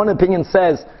 One opinion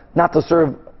says not to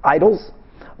serve idols.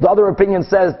 The other opinion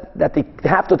says that they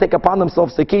have to take upon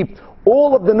themselves to keep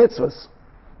all of the mitzvahs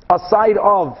aside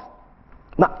of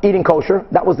not eating kosher.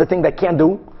 That was the thing they can't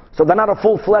do. So they're not a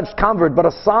full-fledged convert, but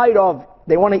aside of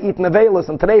they want to eat nevelas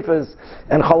and treifas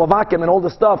and chalavakim and all the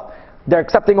stuff, they're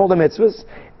accepting all the mitzvahs.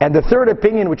 And the third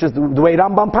opinion, which is the way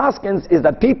Rambam paskins, is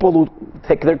that people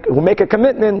who make a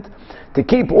commitment to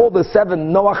keep all the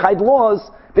 7 Noachide laws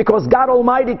because God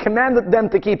Almighty commanded them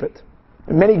to keep it.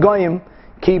 And many goyim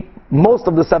keep most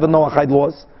of the 7 Noachide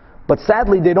laws, but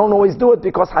sadly they don't always do it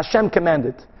because Hashem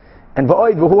commanded. And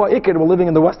we're living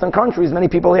in the Western countries, many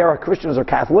people here are Christians or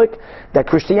Catholic, that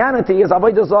Christianity is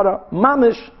Avodah Zarah,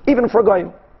 mamish, even for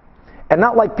goyim. And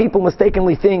not like people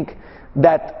mistakenly think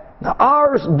that there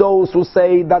are those who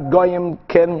say that goyim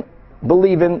can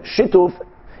believe in shituf,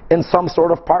 in some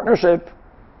sort of partnership.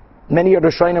 Many of the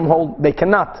Rishonim hold they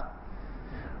cannot.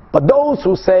 But those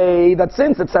who say that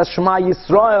since it says Shema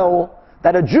Yisrael,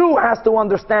 that a Jew has to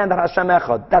understand that Hashem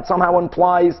Echad, that somehow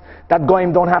implies that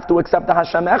goyim don't have to accept the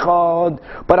Hashem Echad.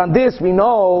 But on this we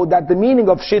know that the meaning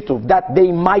of shituf, that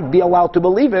they might be allowed to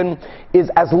believe in, is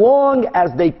as long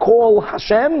as they call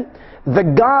Hashem the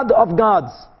God of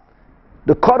gods.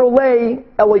 The Karolei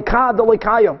Elikad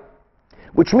Elikayim,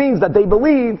 which means that they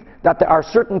believe that there are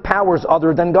certain powers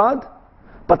other than God,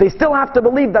 but they still have to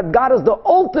believe that God is the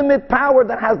ultimate power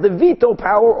that has the veto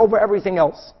power over everything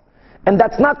else. And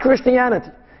that's not Christianity.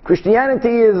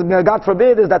 Christianity is, God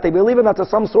forbid, is that they believe in that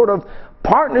there's some sort of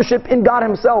partnership in God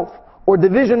Himself, or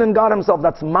division in God Himself.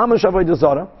 That's Mamash Avodah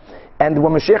Zarah. And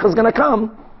when Mashiach is going to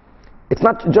come, it's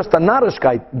not just a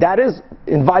narishkeit. That is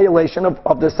in violation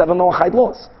of the 7 Noachide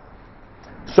laws.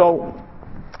 So,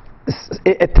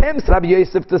 attempts Rabbi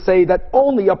Yosef to say that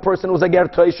only a person who's a ger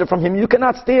toisha from him you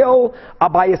cannot steal.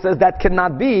 Abaye says that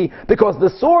cannot be, because the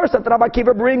source that Rabbi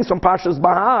Akiva brings from Parshas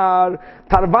Bahar,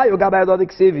 Tarvayu Gabedod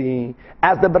Iksivi,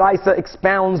 as the Braisa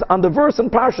expounds on the verse in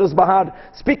Parshas Bahar,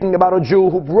 speaking about a Jew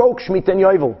who broke Shemitah and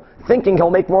Yovel, thinking he'll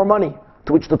make more money.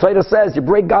 To which the Torah says, you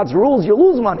break God's rules, you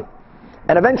lose money.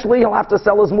 And eventually he'll have to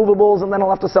sell his movables, and then he'll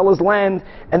have to sell his land,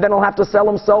 and then he'll have to sell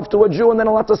himself to a Jew, and then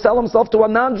he'll have to sell himself to a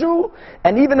non-Jew.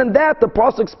 And even in that, the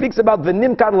pasuk speaks about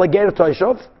v'nimkar leger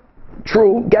toishav,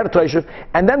 true, ger toishav,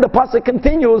 and then the pasuk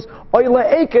continues, oile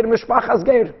eker mishpachas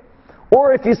ger.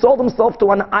 Or if he sold himself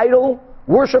to an idol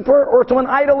worshipper, or to an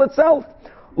idol itself,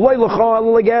 loy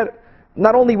lecha leger.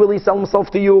 Not only will he sell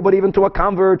himself to you, but even to a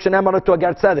convert, shenemar to a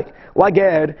ger tzedek,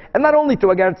 lager, and not only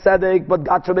to a ger tzedek, but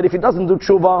God forbid if he doesn't do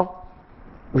tshuva.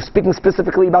 We're speaking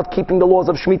specifically about keeping the laws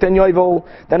of Shemitah and Yovel.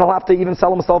 Then he'll have to even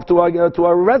sell himself to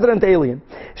a resident alien.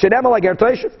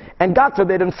 And God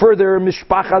forbid, and further,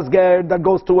 Mishpachas Ger, that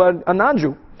goes to a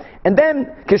non-Jew. And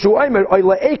then,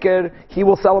 he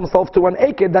will sell himself to an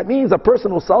Eker. That means a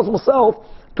person who sells himself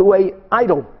to an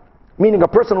idol. Meaning a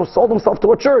person who sold himself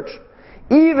to a church.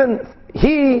 Even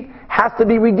he has to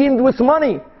be redeemed with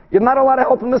money. You're not allowed to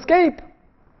help him escape.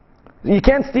 You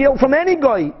can't steal from any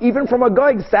guy, even from a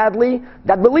guy, sadly,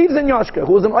 that believes in Yashka,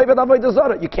 who is an Oived Avodah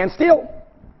Zarah. You can't steal.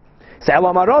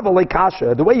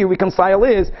 The way you reconcile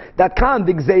is that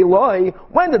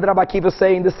when did Rabbi Akiva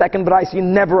say in the second Braisa you're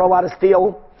never allowed to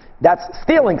steal? That's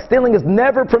stealing. Stealing is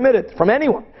never permitted from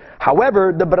anyone.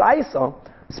 However, the Braisa,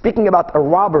 speaking about a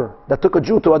robber that took a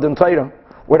Jew to Adon Torah,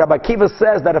 where Rabbi Akiva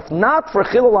says that if not for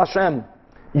Chilul Hashem,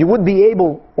 you would be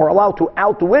able or allowed to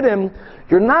outwit him,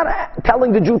 you're not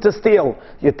telling the Jew to steal.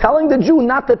 You're telling the Jew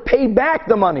not to pay back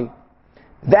the money.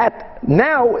 That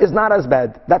now is not as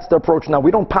bad. That's the approach now.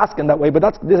 We don't paskin that way, but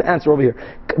that's the answer over here.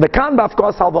 The kan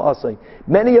bafkos halva asay.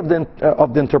 Many of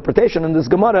the interpretation in this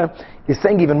Gemara is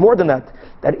saying even more than that.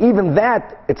 That even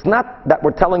that, it's not that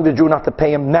we're telling the Jew not to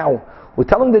pay him now. We're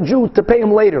telling the Jew to pay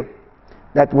him later.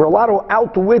 That we're allowed to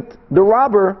outwit the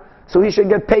robber, so he should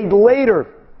get paid later.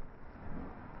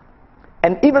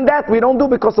 And even that we don't do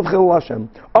because of Chilul Hashem.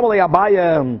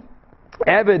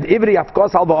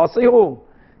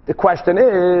 The question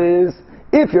is,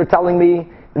 if you're telling me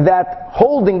that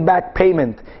holding back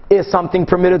payment is something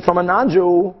permitted from a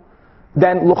non-Jew,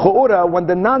 then l'chu'ura, when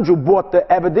the non-Jew bought the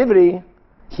Eved Ivri,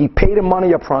 he paid him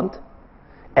money up front,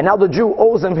 and now the Jew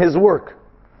owes him his work.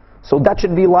 So that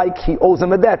should be like he owes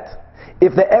him a debt.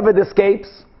 If the Eved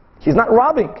escapes, he's not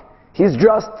robbing, he's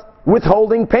just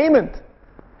withholding payment.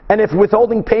 And if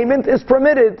withholding payment is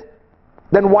permitted,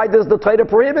 then why does the Torah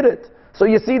prohibit it? So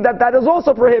you see that is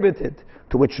also prohibited.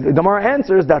 To which the Gemara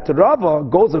answers that Rava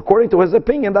goes according to his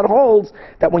opinion that holds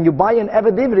that when you buy an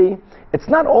Eved Ivri, it's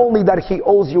not only that he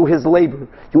owes you his labor,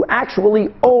 you actually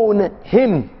own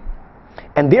him.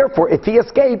 And therefore, if he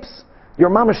escapes, your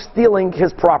mamash stealing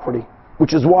his property,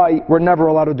 which is why we're never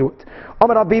allowed to do it.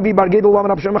 Gezel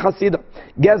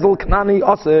Knani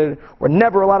Aser, we're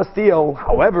never allowed to steal.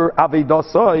 However,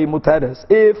 Avidasai Muteres,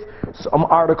 if some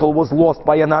article was lost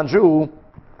by a non-Jew,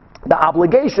 the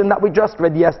obligation that we just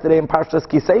read yesterday in Parshas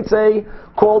Kiseitze,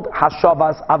 called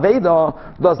Hashavas Aveda,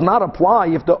 does not apply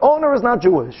if the owner is not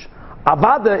Jewish.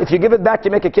 Avada, if you give it back,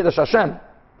 you make a Kiddush Hashem.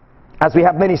 As we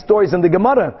have many stories in the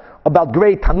Gemara about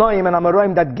great Tanoim and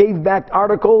Amoraim that gave back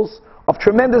articles of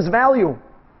tremendous value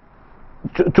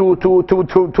to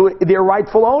their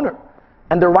rightful owner.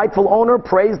 And the rightful owner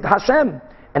praised Hashem.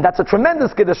 And that's a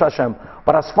tremendous Kiddush Hashem.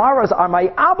 But as far as am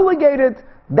I obligated,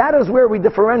 that is where we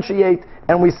differentiate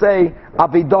and we say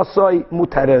Avidasai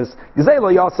Muteres.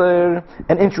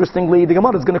 And interestingly, the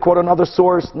Gemara is going to quote another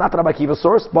source, not Rabbi Akiva's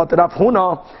source, but Rav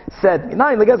Huna said,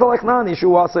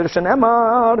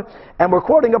 and we're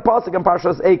quoting a pasuk in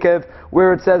Parshas Ekev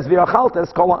where it says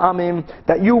Virachaltes kol ha'amim,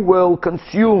 that you will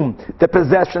consume the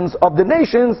possessions of the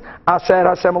nations, Asher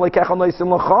Hashem Elokecha noisim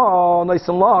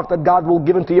lach, that God will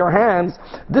give into your hands.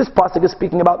 This pasuk is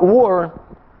speaking about war.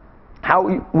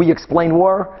 How we explain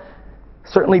war,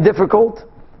 certainly difficult,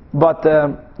 but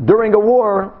during a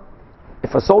war,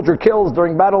 if a soldier kills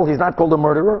during battle, he's not called a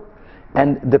murderer,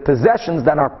 and the possessions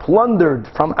that are plundered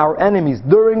from our enemies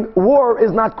during war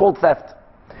is not called theft.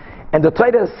 And the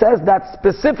Torah says that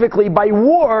specifically by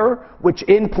war, which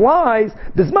implies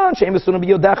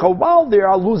while they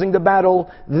are losing the battle,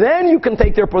 then you can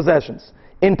take their possessions.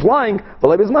 Implying,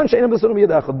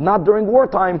 not during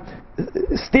wartime,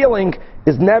 stealing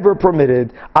is never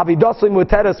permitted. Avidasai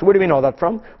Muteres, where do we know that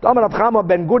from?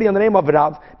 Ben Guri on the name of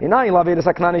Rav,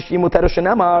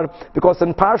 because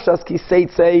in Parshas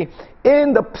Kiseitze,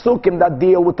 In the psukim that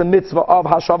deal with the mitzvah of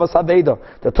Hashavas Aveda,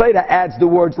 the Torah adds the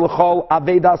words L'chol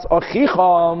Avedas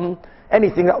Achicham.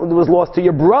 Anything that was lost to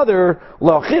your brother,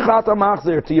 L'achicha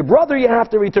Atamachzir. To your brother you have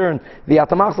to return. The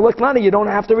Atamachzir L'klani, you don't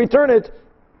have to return it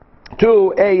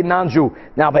to a non-Jew.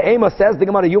 Now, the Ema says, the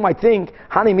Gemara, you might think,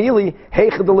 Hani Mili,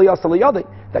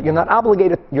 that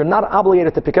you're not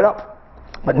obligated to pick it up.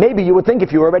 But maybe you would think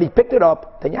if you already picked it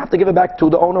up, then you have to give it back to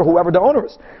the owner, whoever the owner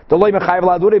is. That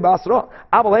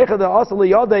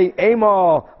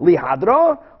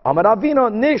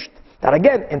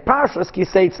again, in Parshas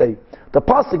Kiseitze, the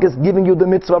pasuk is giving you the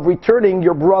mitzvah of returning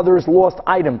your brother's lost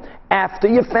item after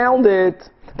you found it.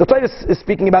 The Torah is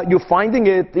speaking about you finding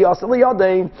it. The Asli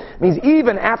Yadei means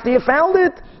even after you found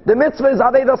it, the mitzvah is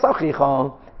Avedas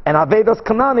Achicha. And Avedas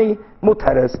Kanani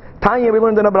Muteres. Tanya, we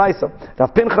learned in a Braisa.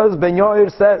 Rav Pinchas ben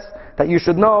Yair says that you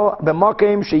should know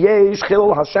B'makim sheyesh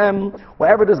Chilul Hashem.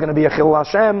 Wherever there's going to be a Chilul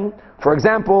Hashem. For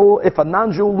example, if a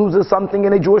non-Jew loses something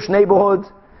in a Jewish neighborhood,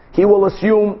 he will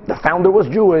assume the founder was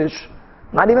Jewish.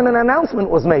 Not even an announcement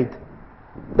was made.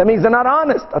 That means they're not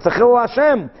honest. That's a Chilul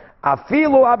Hashem.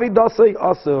 Afilu Avidasei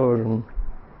Asur.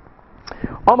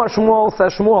 Amar Shmuel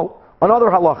says Shmuel.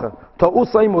 Another halacha.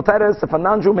 Ta'usay muteres, if a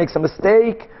non-Jew makes a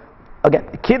mistake, again,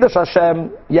 Kiddush Hashem,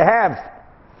 you have.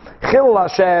 Chilul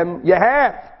Hashem, you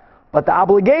have. But the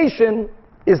obligation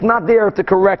is not there to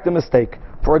correct the mistake.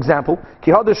 For example,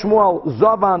 Kihad Shmuel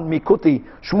Zavan Mikuti.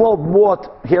 Shmuel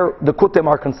bought, here the Kutim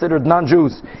are considered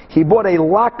non-Jews. He bought a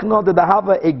lakna de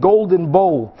dahava, a golden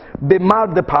bowl.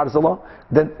 Bimar de parzala.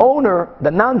 The owner,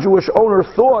 the non-Jewish owner,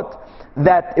 thought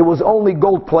that it was only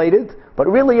gold-plated, but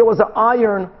really it was an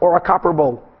iron or a copper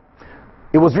bowl.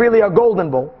 It was really a golden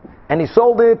bowl. And he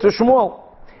sold it to Shmuel.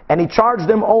 And he charged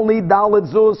him only dalet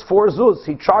zuz, 4 zuz.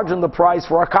 He charged him the price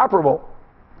for a copper bowl.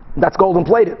 That's golden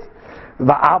plated.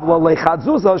 Va'avla lechad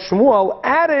zuzah, Shmuel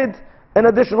added an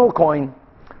additional coin.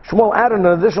 Shmuel added an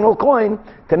additional coin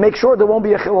to make sure there won't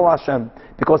be a chilul Hashem.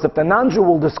 Because if the non-Jew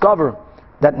will discover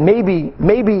that maybe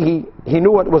he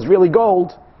knew it was really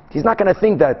gold, he's not going to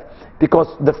think that. Because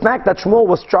the fact that Shmuel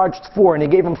was charged 4 and he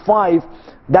gave him 5,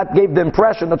 that gave the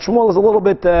impression that Shmuel is a little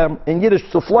bit, in Yiddish,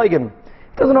 zu fleigen.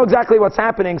 He doesn't know exactly what's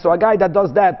happening, so a guy that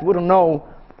does that wouldn't know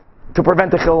to prevent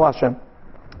the chilul Hashem.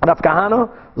 Rav Kahana,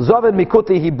 Zaved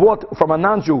Mikuti, he bought from a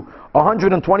non-Jew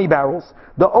 120 barrels.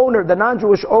 The owner, the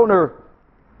non-Jewish owner,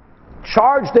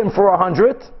 charged him for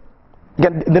 100.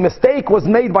 Again, the mistake was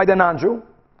made by the non-Jew.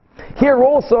 Here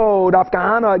also, Rav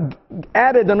Kahana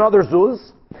added another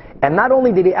zuz. And not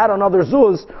only did he add another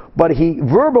zuz, but he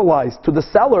verbalized to the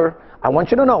seller, I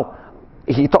want you to know,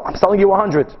 I'm selling you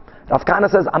 100. Rav Kahana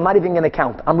says, I'm not even going to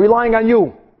count. I'm relying on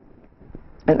you.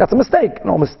 And that's a mistake.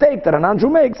 No, a mistake that a non-Jew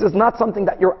makes is not something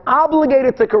that you're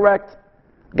obligated to correct.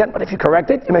 Again, but if you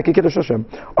correct it, you make a Kiddush Hashem.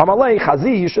 Amalei,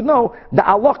 Chazi, you should know, the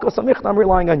Allah Kosamich, I'm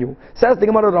relying on you. Says the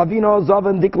Gemara, Ravina,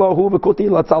 Zavan, Dikla, Hu, Vikuti,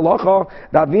 Latzalacha,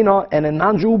 Ravina and a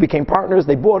non-Jew became partners.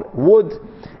 They bought wood,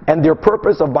 and their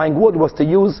purpose of buying wood was to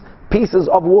use pieces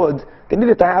of wood. They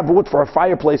needed to have wood for a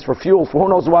fireplace, for fuel, for who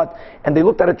knows what. And they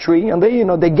looked at a tree, and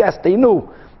they guessed, they knew,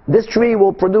 this tree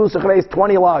will produce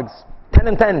 20 logs, 10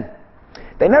 and 10.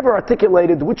 They never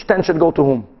articulated which 10 should go to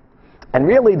whom. And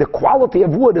really, the quality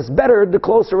of wood is better the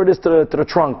closer it is to the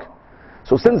trunk.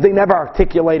 So since they never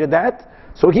articulated that,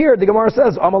 so here the Gemara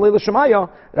says, Amalei l'shemaya,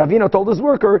 Ravina told his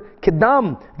worker,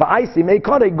 Kidam va'aisi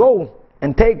meikare, go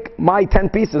and take my 10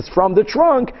 pieces from the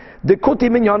trunk. The kuti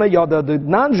minyana yada, the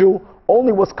non-Jew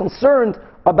only was concerned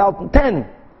about 10.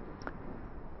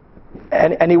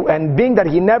 And being that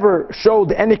he never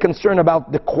showed any concern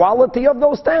about the quality of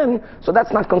those 10, so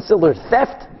that's not considered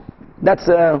theft. That's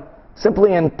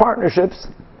simply in partnerships.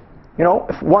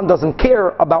 If one doesn't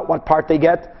care about what part they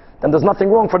get, then there's nothing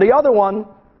wrong for the other one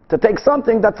to take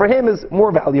something that for him is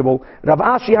more valuable. Rav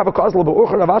Ashi Rav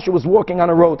Ashi was walking on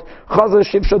a road.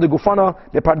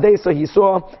 He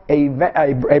saw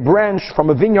a branch from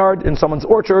a vineyard in someone's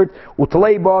orchard,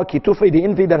 Utleba, Kitufe, the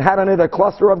Invi, that had on it a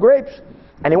cluster of grapes.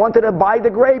 And he wanted to buy the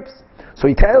grapes. So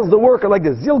he tells the worker like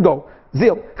this, Zil,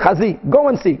 Chazi, go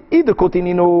and see. If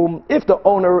the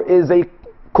owner is a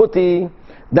kuti,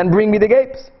 then bring me the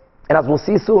grapes. And as we'll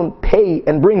see soon, pay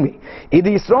and bring me. If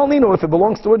it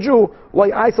belongs to a Jew,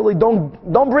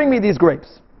 don't bring me these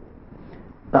grapes.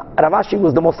 Now, Rav Ashi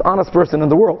was the most honest person in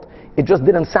the world. It just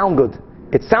didn't sound good.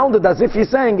 It sounded as if he's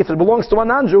saying, if it belongs to a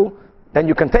non-Jew, then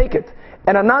you can take it.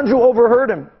 And a non-Jew overheard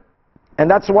him. And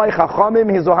that's why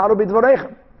Chachamim hizoharu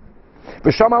b'dvareichem.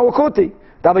 V'shama ukuti,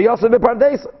 Davi Yosef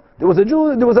b'pardeisa. There was a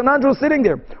non-Jew sitting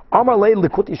there. Amar lei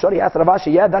likuti shari, asked Rav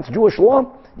Ashi, yeah, that's Jewish law.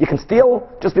 You can steal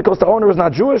just because the owner is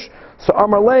not Jewish. So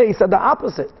Amar lei said the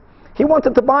opposite. He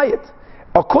wanted to buy it.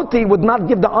 A kuti would not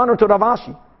give the honor to Rav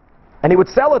Ashi. and he would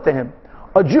sell it to him.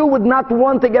 A Jew would not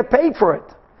want to get paid for it.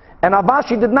 And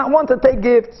Avashi did not want to take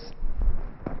gifts.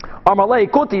 Amalei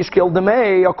Kuti shkil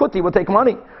demei, a Kuti would take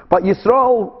money. But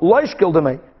Yisrael lo shkil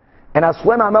demei. And as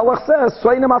Shlomo HaMelech says,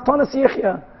 Soinem atanas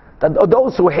yichya, that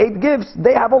those who hate gifts,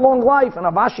 they have a long life. And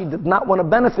Avashi did not want to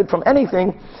benefit from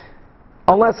anything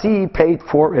unless he paid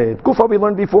for it. Kufa we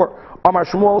learned before. Amar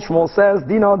Shmuel says,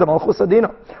 Dina de Malchusa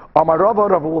Dina. Amar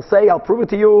Rava will say, I'll prove it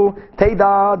to you.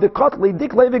 Teida de Kotli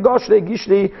Dikle Vigoshre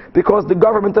Gishri, because the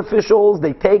government officials,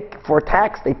 they take for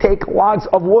tax, they take logs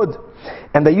of wood.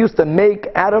 And they used to make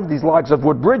out of these logs of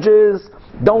wood bridges.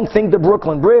 Don't think the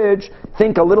Brooklyn Bridge.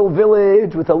 Think a little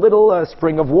village with a little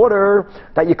spring of water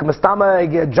that you can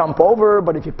jump over,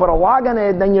 but if you put a log on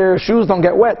it, then your shoes don't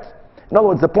get wet. In other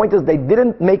words, the point is they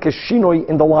didn't make a shinoi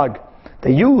in the log.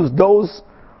 They used those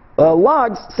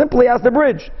logs simply as the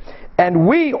bridge. And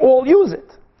we all use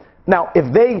it. Now,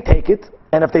 if they take it,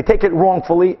 and if they take it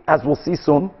wrongfully, as we'll see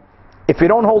soon, if you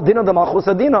don't hold dina de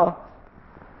malchusa dina,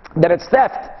 then it's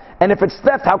theft. And if it's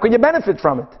theft, how can you benefit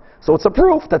from it? So it's a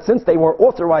proof that since they were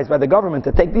authorized by the government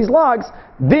to take these logs,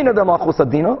 dina de malchusa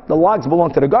dina, the logs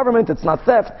belong to the government, it's not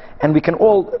theft, and we can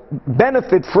all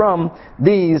benefit from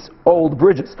these old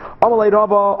bridges. Amalei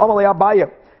Rava, Amalei Abaya.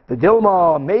 The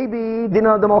Dilma, maybe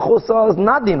dina de malchusa is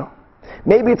not dina.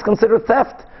 Maybe it's considered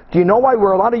theft. Do you know why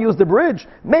we're allowed to use the bridge?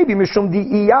 Maybe mishum di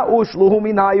iyaush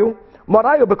luhuminayu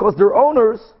marayu, because their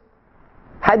owners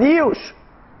had yush.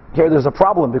 Here there's a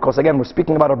problem, because again we're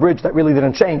speaking about a bridge that really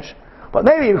didn't change. But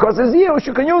maybe because there's yush,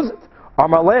 you can use it.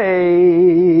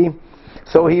 Amalei.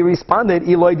 So he responded,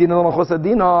 Eloi dina malchusa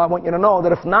dina. I want you to know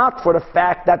that if not for the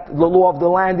fact that the law of the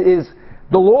land is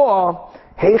the law,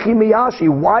 heichi miyashi,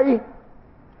 why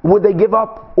would they give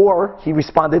up? Or, he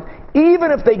responded,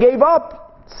 even if they gave up,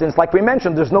 since like we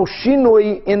mentioned, there's no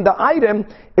shinui in the item,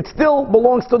 it still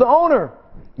belongs to the owner.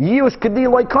 Yush kedi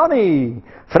loikani.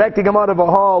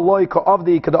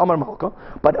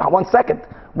 But 1 second,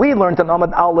 we learned in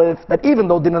Amad Aleph that even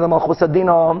though dina de malchusa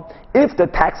dina, if the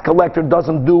tax collector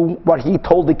doesn't do what he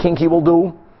told the king he will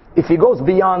do, if he goes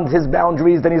beyond his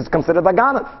boundaries, then he's considered a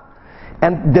ganav.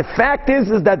 And the fact is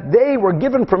that they were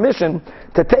given permission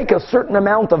to take a certain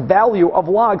amount of value of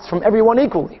logs from everyone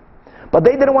equally. But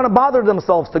they didn't want to bother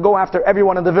themselves to go after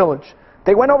everyone in the village.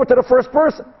 They went over to the first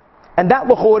person. And that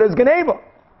l'chor is geneva.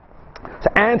 So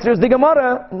answers the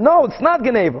Gemara, no, it's not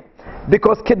geneva.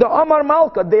 Because Kida Amar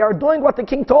Malka, they are doing what the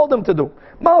king told them to do.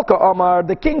 Malka Amar,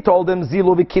 the king told them,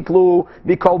 Zilu vikitlu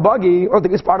vikol bagi, or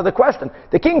this is part of the question.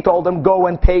 The king told them, go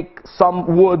and take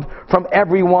some wood from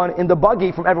everyone in the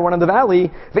buggy, from everyone in the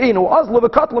valley.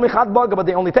 But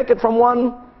they only take it from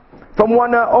one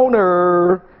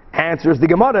owner. Answers the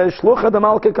Gemara, Shlucha de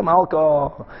Malka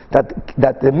kamalka,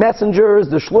 that the messengers,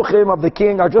 the shluchim of the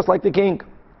king are just like the king.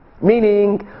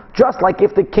 Meaning, just like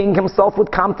if the king himself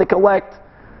would come to collect,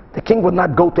 the king would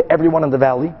not go to everyone in the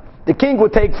valley. The king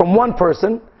would take from one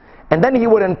person, and then he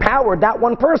would empower that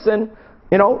one person.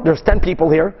 You know, there's 10 people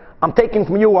here. I'm taking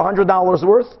from you $100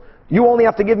 worth. You only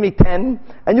have to give me 10,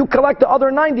 and you collect the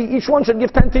other 90. Each one should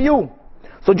give 10 to you.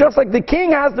 So just like the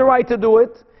king has the right to do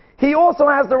it, he also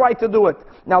has the right to do it.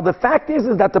 Now the fact is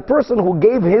that the person who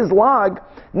gave his log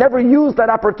never used that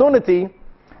opportunity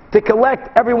to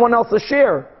collect everyone else's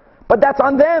share. But that's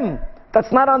on them.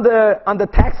 That's not on the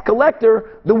tax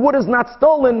collector. The wood is not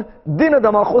stolen. Dina de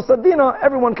malchusa dina,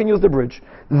 everyone can use the bridge.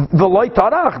 V'loi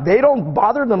tarach, they don't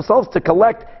bother themselves to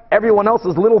collect everyone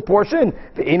else's little portion.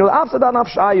 They are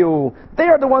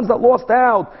the ones that lost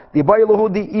out. The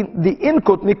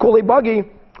inkut mikuli bagi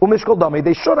umishkol dami.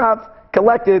 They should have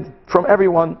collected from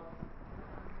everyone's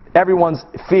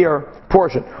fair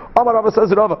portion. Amar Rava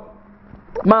says Rava,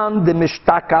 man de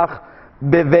mishtakach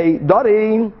bevei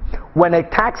dari. When a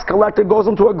tax collector goes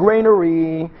into a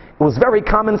granary, it was very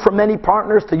common for many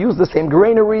partners to use the same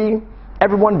granary.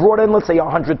 Everyone brought in, let's say,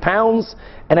 100 pounds,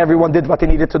 and everyone did what they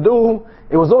needed to do.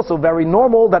 It was also very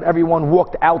normal that everyone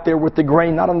walked out there with the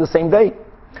grain, not on the same day.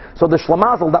 So the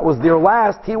shlamazel that was there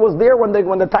last, he was there when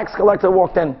the tax collector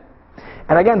walked in.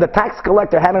 And again, the tax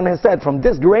collector had in his head, from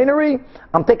this granary,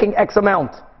 I'm taking X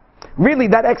amount. Really,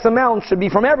 that X amount should be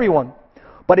from everyone.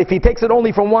 But if he takes it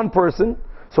only from one person,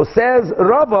 so says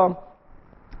Rava,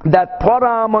 that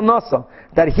para manasa,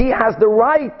 that he has the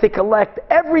right to collect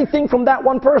everything from that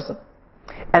one person.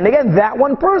 And again, that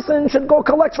one person should go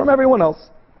collect from everyone else.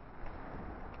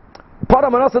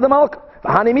 Para manasa de malka.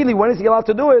 When is he allowed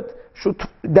to do it?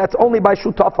 That's only by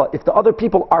shutafa, if the other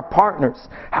people are partners.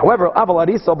 However, aval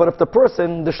arisa, but if the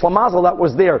person, the shlamazel that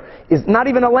was there, is not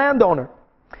even a landowner,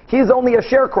 he is only a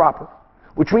sharecropper.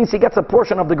 which means he gets a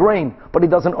portion of the grain, but he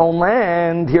doesn't own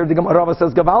land. Here the Rava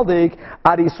says, Gavaldik,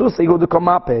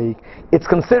 it's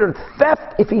considered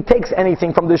theft if he takes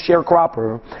anything from the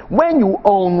sharecropper. When you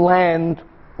own land,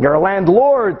 you're a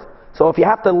landlord. So if you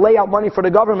have to lay out money for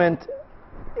the government,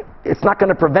 it's not going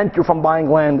to prevent you from buying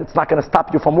land. It's not going to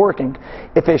stop you from working.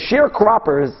 If a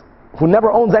sharecropper who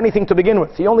never owns anything to begin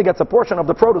with, he only gets a portion of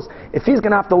the produce, if he's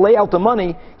going to have to lay out the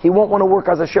money, he won't want to work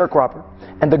as a sharecropper.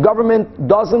 And the government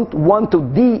doesn't want to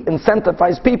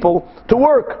de-incentivize people to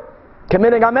work.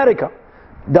 Committing America.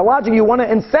 The logic, you want to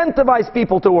incentivize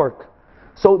people to work.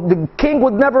 So the king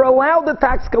would never allow the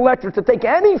tax collector to take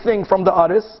anything from the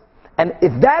others. And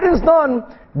if that is done,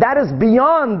 that is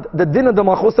beyond the din of the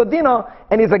malchus adina,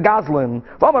 and he's a gazlan.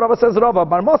 Rava says, Rava,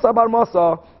 bar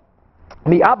masa,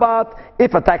 mi'abat,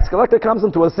 if a tax collector comes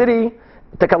into a city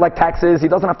to collect taxes, he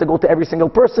doesn't have to go to every single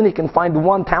person, he can find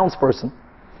one townsperson.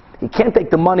 He can't take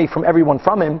the money from everyone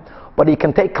from him, but he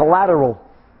can take collateral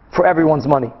for everyone's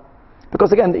money.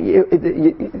 Because again,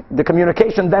 the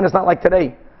communication then is not like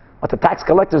today. But the tax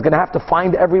collector is going to have to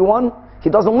find everyone. He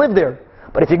doesn't live there.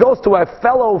 But if he goes to a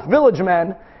fellow village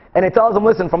man and he tells him,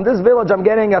 listen, from this village I'm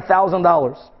getting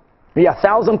 $1,000. Yeah,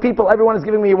 1,000 people, everyone is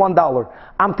giving me $1.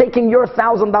 I'm taking your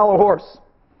 $1,000 horse.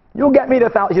 You get me the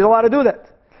 1,000. He's allowed to do that.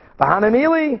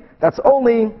 V'hanamili, that's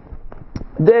only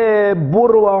the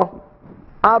burla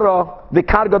ara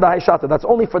v'karga da'haishata. That's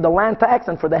only for the land tax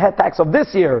and for the head tax of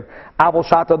this year. Avol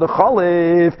shata the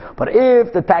chalif. But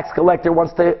if the tax collector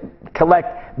wants to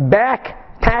collect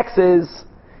back taxes,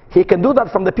 he can do that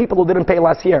from the people who didn't pay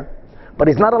last year. But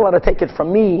he's not allowed to take it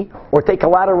from me or take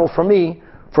collateral from me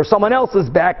for someone else's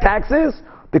back taxes,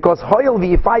 because hoyel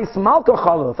v'yifais malka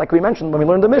chalif, like we mentioned when we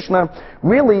learned the Mishnah,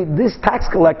 really these tax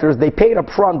collectors, they paid up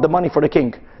front the money for the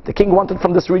king. The king wanted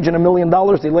from this region $1 million,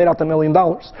 they laid out $1 million.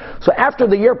 So after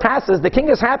the year passes, the king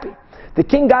is happy. The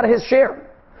king got his share.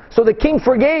 So the king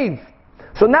forgave.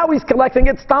 So now he's collecting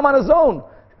it stam on his own.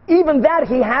 Even that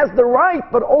he has the right,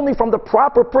 but only from the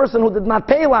proper person who did not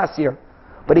pay last year.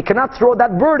 But he cannot throw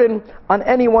that burden on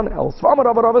anyone else.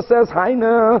 Rava says,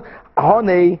 the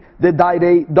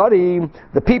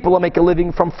people who make a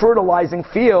living from fertilizing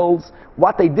fields,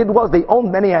 what they did was they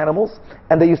owned many animals,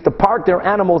 and they used to park their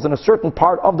animals in a certain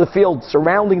part of the field,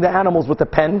 surrounding the animals with a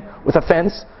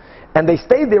fence, and they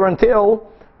stayed there until,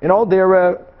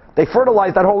 they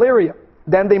fertilized that whole area.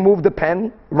 Then they moved the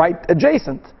pen right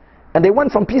adjacent. And they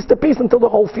went from piece to piece until the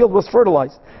whole field was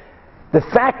fertilized. The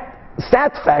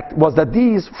sad fact was that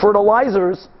these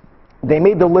fertilizers, they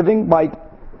made their living by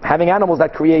having animals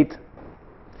that create.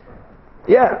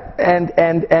 Yeah, and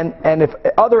if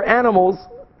other animals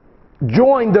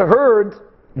joined the herd,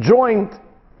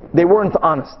 they weren't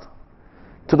honest.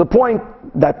 To the point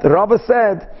that Rava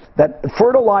said that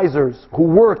fertilizers who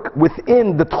work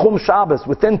within the Tchum Shabbos,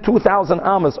 within 2,000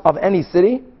 amas of any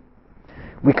city,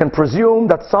 we can presume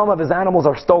that some of his animals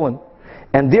are stolen.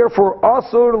 And therefore,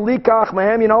 asur likach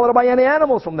mehem, you're not allowed to buy any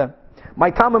animals from them. My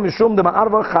tama mishum de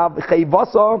ma'arva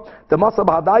chayvasa de masa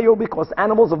b'hadayu, because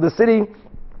animals of the city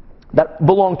that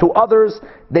belong to others,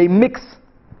 they mix.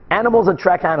 Animals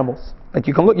attract animals. Like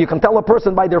you can tell a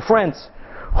person by their friends.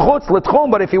 Chutz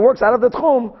l'tchum, but if he works out of the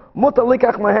tchum, muta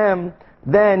likach mehem,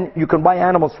 then you can buy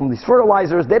animals from these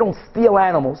fertilizers. They don't steal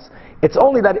animals. It's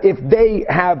only that if they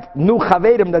have new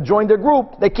chaverim that join their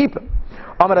group, they keep them.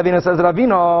 Amar Ravina says,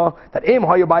 Ravina, that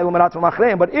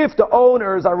but if the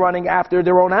owners are running after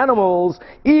their own animals,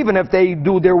 even if they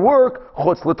do their work,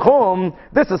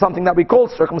 this is something that we call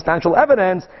circumstantial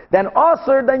evidence, then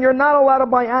you're not allowed to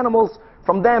buy animals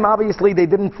from them. Obviously, they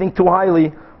didn't think too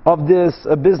highly of this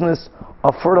business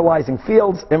of fertilizing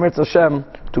fields. Emir Hashem,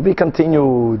 to be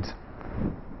continued.